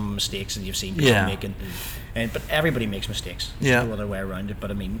some mistakes that you've seen people making, but everybody makes mistakes. Yeah. There's no other way around it.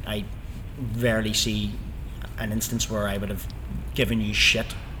 But I mean, I rarely see an instance where I would have given you shit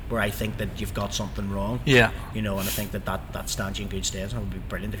where I think that you've got something wrong. Yeah. And I think that stands you in good stead. It would be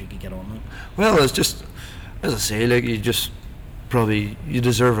brilliant if you could get on that. Well, it's just, as I say, like, you just probably you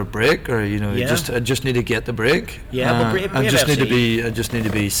deserve a break, or I just need to get the break. Yeah, but I just need to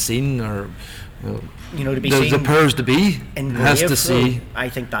be seen, or to be the seen powers to be in has Brave, to see. though, I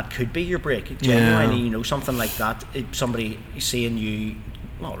think that could be your break. Genuinely, something like that. Somebody seeing you,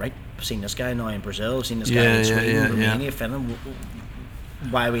 all right, I've seen this guy now in Brazil, I've seen this guy in Sweden, Romania, Finland.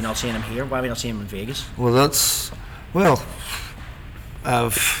 Why are we not seeing him here? Why are we not seeing him in Vegas?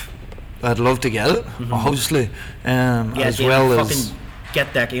 I'd love to get it, obviously, as well as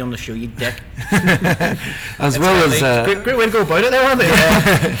get Decky on the show, you dick. as well as Great way to go about it there, aren't they?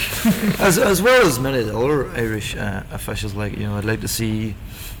 as well as many of the other Irish officials. Like, I'd like to see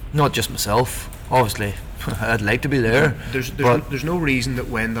not just myself, obviously. I'd like to be there. There's no reason that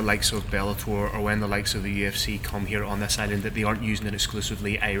when the likes of Bellator or when the likes of the UFC come here on this island that they aren't using an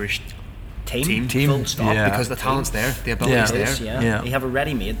exclusively Irish team. Full stop. Yeah. Because the talent's there, the ability's there. Yeah. You have a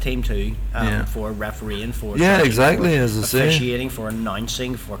ready-made team too, for refereeing, for exactly, as I say, officiating, for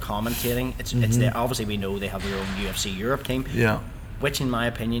announcing, for commentating. It's there. Obviously, we know they have their own UFC Europe team. Yeah. Which, in my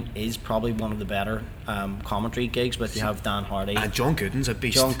opinion, is probably one of the better commentary gigs. But you have Dan Hardy And John Gooden's a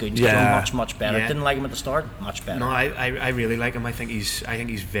beast. John Gooden's much better. Yeah. Didn't like him at the start. Much better. No, I really like him. I think he's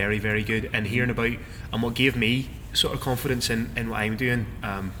very, very good. And hearing about, and what gave me sort of confidence in what I'm doing,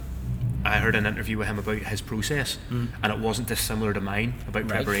 I heard an interview with him about his process, and it wasn't dissimilar to mine about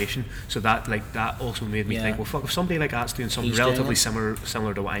preparation. So that also made me think, well, fuck, if somebody like that's doing something relatively similar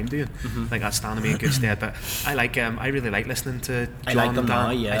to what I'm doing, like that's standing me in good stead. But I really like listening to John. I like them and Dan. now.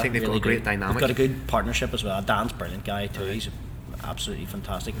 Yeah, I think they've really got a great good. dynamic. They've got a good partnership as well. Dan's a brilliant guy too. He's an absolutely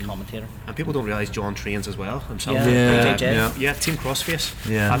fantastic commentator. And people don't realise John trains as well himself. Yeah. Team Crossface.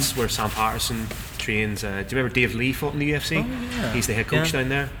 Yeah. That's where Sam Patterson trains. Do you remember Dave Lee fought in the UFC? Oh, yeah. He's the head coach down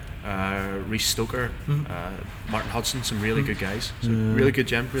there. Reece Stoker, Martin Hudson, some really good guys. Really good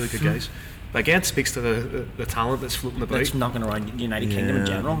gym, really good guys. But again, it speaks to the talent that's floating about. It's knocking around the United Kingdom in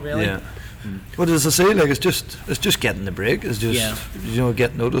general, really. Yeah. But as I say, like, it's just getting the break. It's just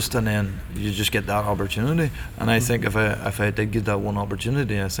get noticed, and then you just get that opportunity. And I think if I did get that one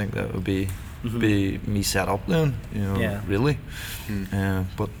opportunity, I think that would be be me set up then, you know, Yeah. really.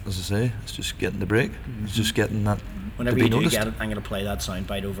 But as I say, it's just getting the break. It's just getting that Whenever to you be do noticed. get it, I'm going to play that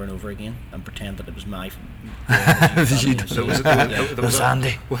soundbite over and over again and pretend that it was my. You do. So was it, Yeah. there It was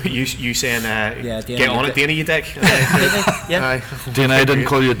Andy. Well, you saying Dana, get on you it, Dana, you dick. Yeah. Aye. Dana, I didn't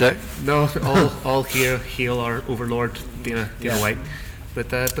call you a dick. No, all here hail our overlord, Dana Yeah. White.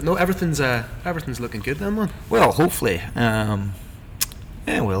 But no, everything's looking good then, man. Well, hopefully.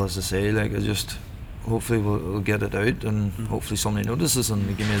 Yeah, well, as I say, like, I just hopefully we'll get it out, and hopefully somebody notices and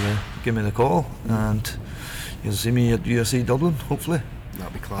they give me the call, and you'll see me at UFC Dublin, hopefully,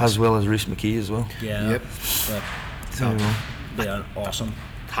 That'll be class. as well as Reece McKee as well. Yeah. Yep. But So, yeah, awesome.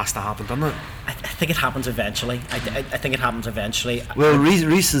 Has to happen, doesn't it? I think it happens eventually. I think it happens eventually. well,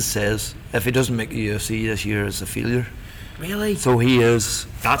 Reece says if he doesn't make the UFC this year, it's a failure. Really? So he is.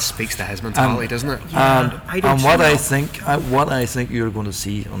 That speaks to his mentality, doesn't it? Yeah, I do and what too. what I think you're going to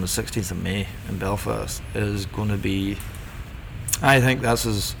see on the 16th of May in Belfast is going to be. I think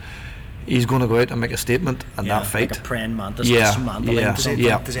he's going to go out and make a statement in that fight. Like a praying mantis. Yeah, dismantling yeah, something.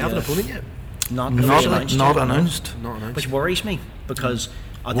 yeah. Does he have an opponent yet? Not not announced not yet. announced. Not announced. Which worries me because.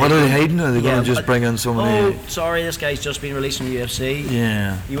 What are they hiding? Are they going to just bring in so many? Oh, sorry, this guy's just been released from the UFC.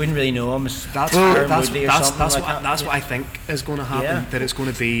 Yeah. You wouldn't really know him. That's Aaron that's Woodley or that's something that's like what that. that's what I think is going to happen. Yeah. That it's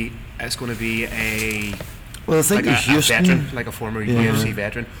going to be a Well, I think like it's a Houston. veteran, like a former Yeah. UFC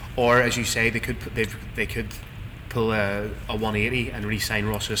veteran, or as you say, they could pull a 180 and re-sign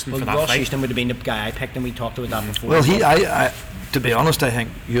Ross Houston Well, for that Ross fight. Houston would have been the guy I picked, and we talked about that before. Well, I to be honest, I think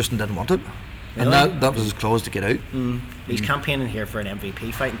Houston didn't want it, and Really? that was his clause to get out. He's campaigning here for an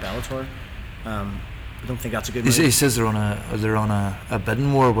MVP fight in Bellator. I don't think that's a good move. He says they're on a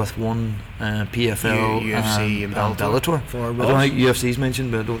bidding war with one PFL UFC and Bellator. For I don't Ross? think UFC's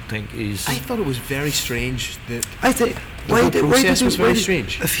mentioned, but I don't think he's. I thought it was very strange that I think whole process was very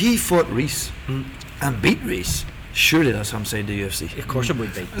strange. If he fought Reece and beat Reece, surely that's him saying to UFC. Of course it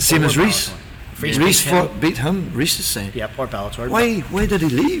would be. Same Or as Reece. Bellator. If Reece beat him- beat him. Reece is saying. Yep, or Bellator. Why did he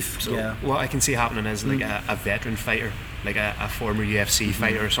leave? So Yeah. what I can see happening is like a veteran fighter, like a former UFC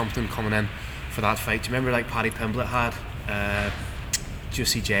fighter or something coming in for that fight. Do you remember like Paddy Pimblett had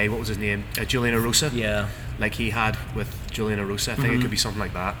Juicy J? What was his name? Julian Arosa. Yeah. Like he had with Julian Arosa. I think it could be something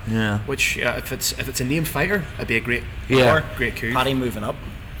like that. Yeah. Which if it's a named fighter, it'd be a great Yeah. great coup. Paddy moving up.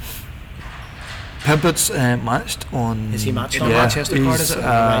 Pimpett's matched on. Is he matched In on the that? Manchester card, is he's,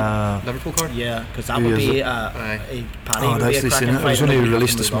 it? Liverpool card. Yeah, because that Who would is be it? Aye. Paddy Oh, would I'd be a actually cracking seen it. It was fight, only but he'd have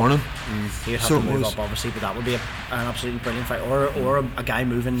released to this move up. morning. He'd have So to it move was. up, obviously, but that would be an absolutely brilliant fight. Or a guy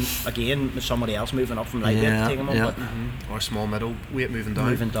moving again with somebody else moving up from lightweight Yeah, to take him up, yeah. but Or small middle weight moving down.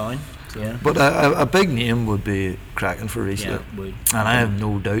 moving down. Yeah. But a big name would be cracking for Reece. Yeah, like. would. And I have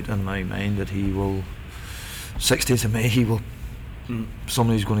no doubt in my mind that he will. 16th of May, he will.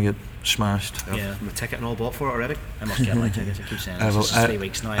 Somebody's going to get smashed. Yeah. My ticket and all bought for it already. I must get my tickets. I keep saying I have this. This is 3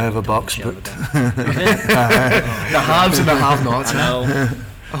 weeks now. I have a haven't box done booked. shit with The haves and the have-nots. it. I know.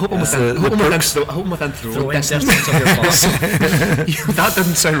 I hope I'm the within Throwing throwing distance. distance of your box. That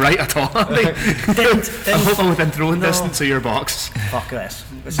didn't sound right at all. Andy. I hope I'm within throwing No. distance of your box. Fuck this.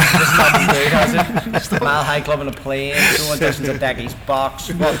 This is not good, has it? Mile High Club in a plane, throwing distance of Decky's box.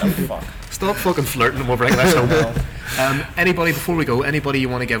 What the fuck? Stop fucking flirting and we'll bring this home. No. Anybody, before we go, anybody you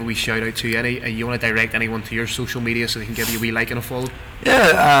want to give a wee shout out to? You want to direct anyone to your social media so they can give you a wee like and a follow?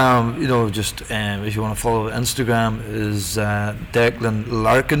 Yeah, just if you want to follow Instagram is Declan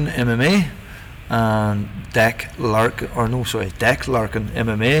Larkin MMA and Deck Larkin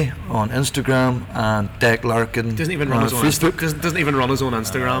MMA on Instagram and Deck Larkin Doesn't even run on his own Facebook. Doesn't even run his own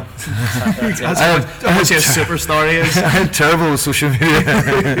Instagram. That's it. That's how his superstar he is. I'm terrible with social media.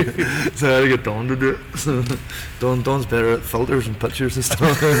 So I had to get Dawn to do it. So Dawn's better at filters and pictures and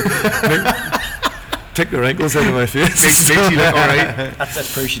stuff. Pick the wrinkles out of my face. Makes you look alright.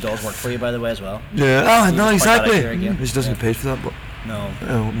 That's proof she does work for you, by the way, as well. Yeah. Oh You no, just point that out exactly. there again. She doesn't get paid for that, but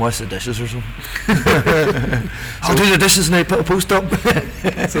No. wash the dishes or something. I'll do the dishes and I put a post up.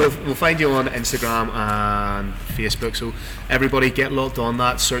 So we'll find you on Instagram and Facebook. So everybody get logged on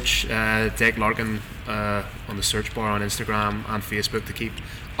that. Search Deck Larkin on the search bar on Instagram and Facebook to keep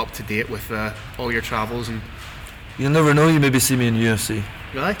up to date with all your travels. And You'll never know. You maybe see me in UFC.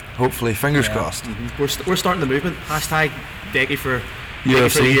 really, Hopefully, fingers Yeah. crossed. we're starting the movement. Hashtag Decky for UFC.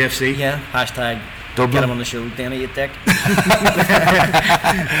 Decky for the UFC. Yeah. Hashtag Dublin. get him on the show, Danny, you dick. Please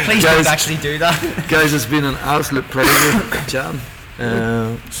Guys. don't actually do that. Guys, it's been an absolute pleasure chatting.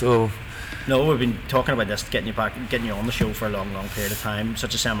 So No, we've been talking about this, getting you on the show for a long period of time.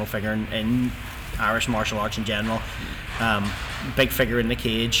 Such a seminal figure in Irish martial arts in general. Big figure in the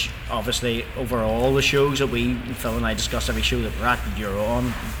cage. Obviously, over all the shows that Phil and I discuss every show that we're at, that you're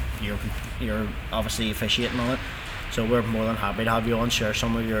on, you're obviously officiating on it. So we're more than happy to have you on, share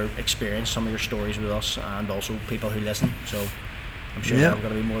some of your experience, some of your stories with us, and also people who listen. So I'm sure they're going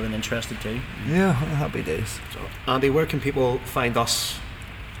to be more than interested too. Yeah, happy days. So, Andy, where can people find us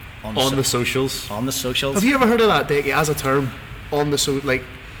on the socials? On the socials. Have you ever heard of that, Dickie, as a term? On the like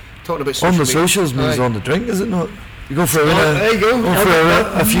talking about social on the media? socials means on the drink, is it not? You go for there you go.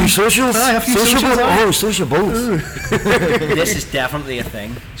 a few socials. A few socials. Sociables. This is definitely a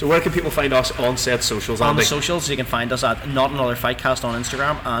thing. So where can people find us on said socials, On Andy? the socials, you can find us at Not Another Fightcast on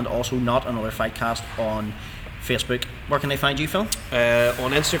Instagram and also Not Another Fightcast on Facebook. Where can they find you, Phil?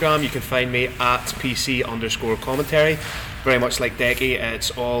 On Instagram, you can find me at PC_commentary. Very much like Decky, it's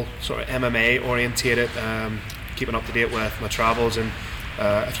all sort of MMA orientated, keeping up to date with my travels, and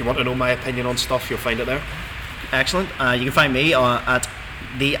if you want to know my opinion on stuff, you'll find it there. Excellent. You can find me at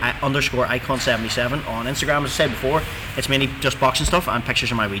 _icon77 on Instagram. As I said before, it's mainly just boxing stuff and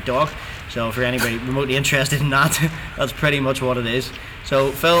pictures of my wee dog. So if you're anybody remotely interested in that, that's pretty much what it is.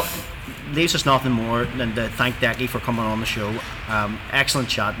 So Phil, leaves us nothing more than to thank Decky for coming on the show. Excellent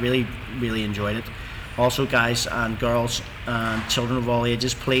chat. Really, really enjoyed it. Also, guys and girls and children of all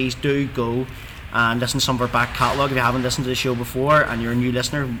ages, please do go and listen to some of our back catalogue. If you haven't listened to the show before and you're a new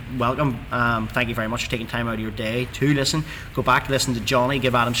listener, welcome. Thank you very much for taking time out of your day to listen. Go back, listen to Johnny,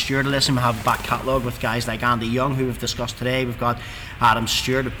 give Adam Stewart a listen. We have a back catalogue with guys like Andy Young, who we've discussed today. We've got Adam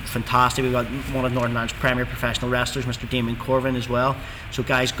Stewart, fantastic. We've got one of Northern Ireland's premier professional wrestlers, Mr. Damien Corvin, as well. So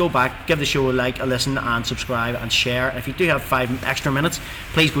guys, go back, give the show a like, a listen, and subscribe and share. And if you do have 5 extra minutes,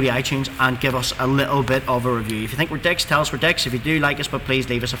 please go to iTunes and give us a little bit of a review. If you think we're dicks, tell us we're dicks. If you do like us, but please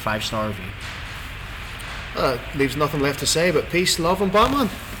leave us a 5-star review. Leaves nothing left to say but peace, love, and Batman.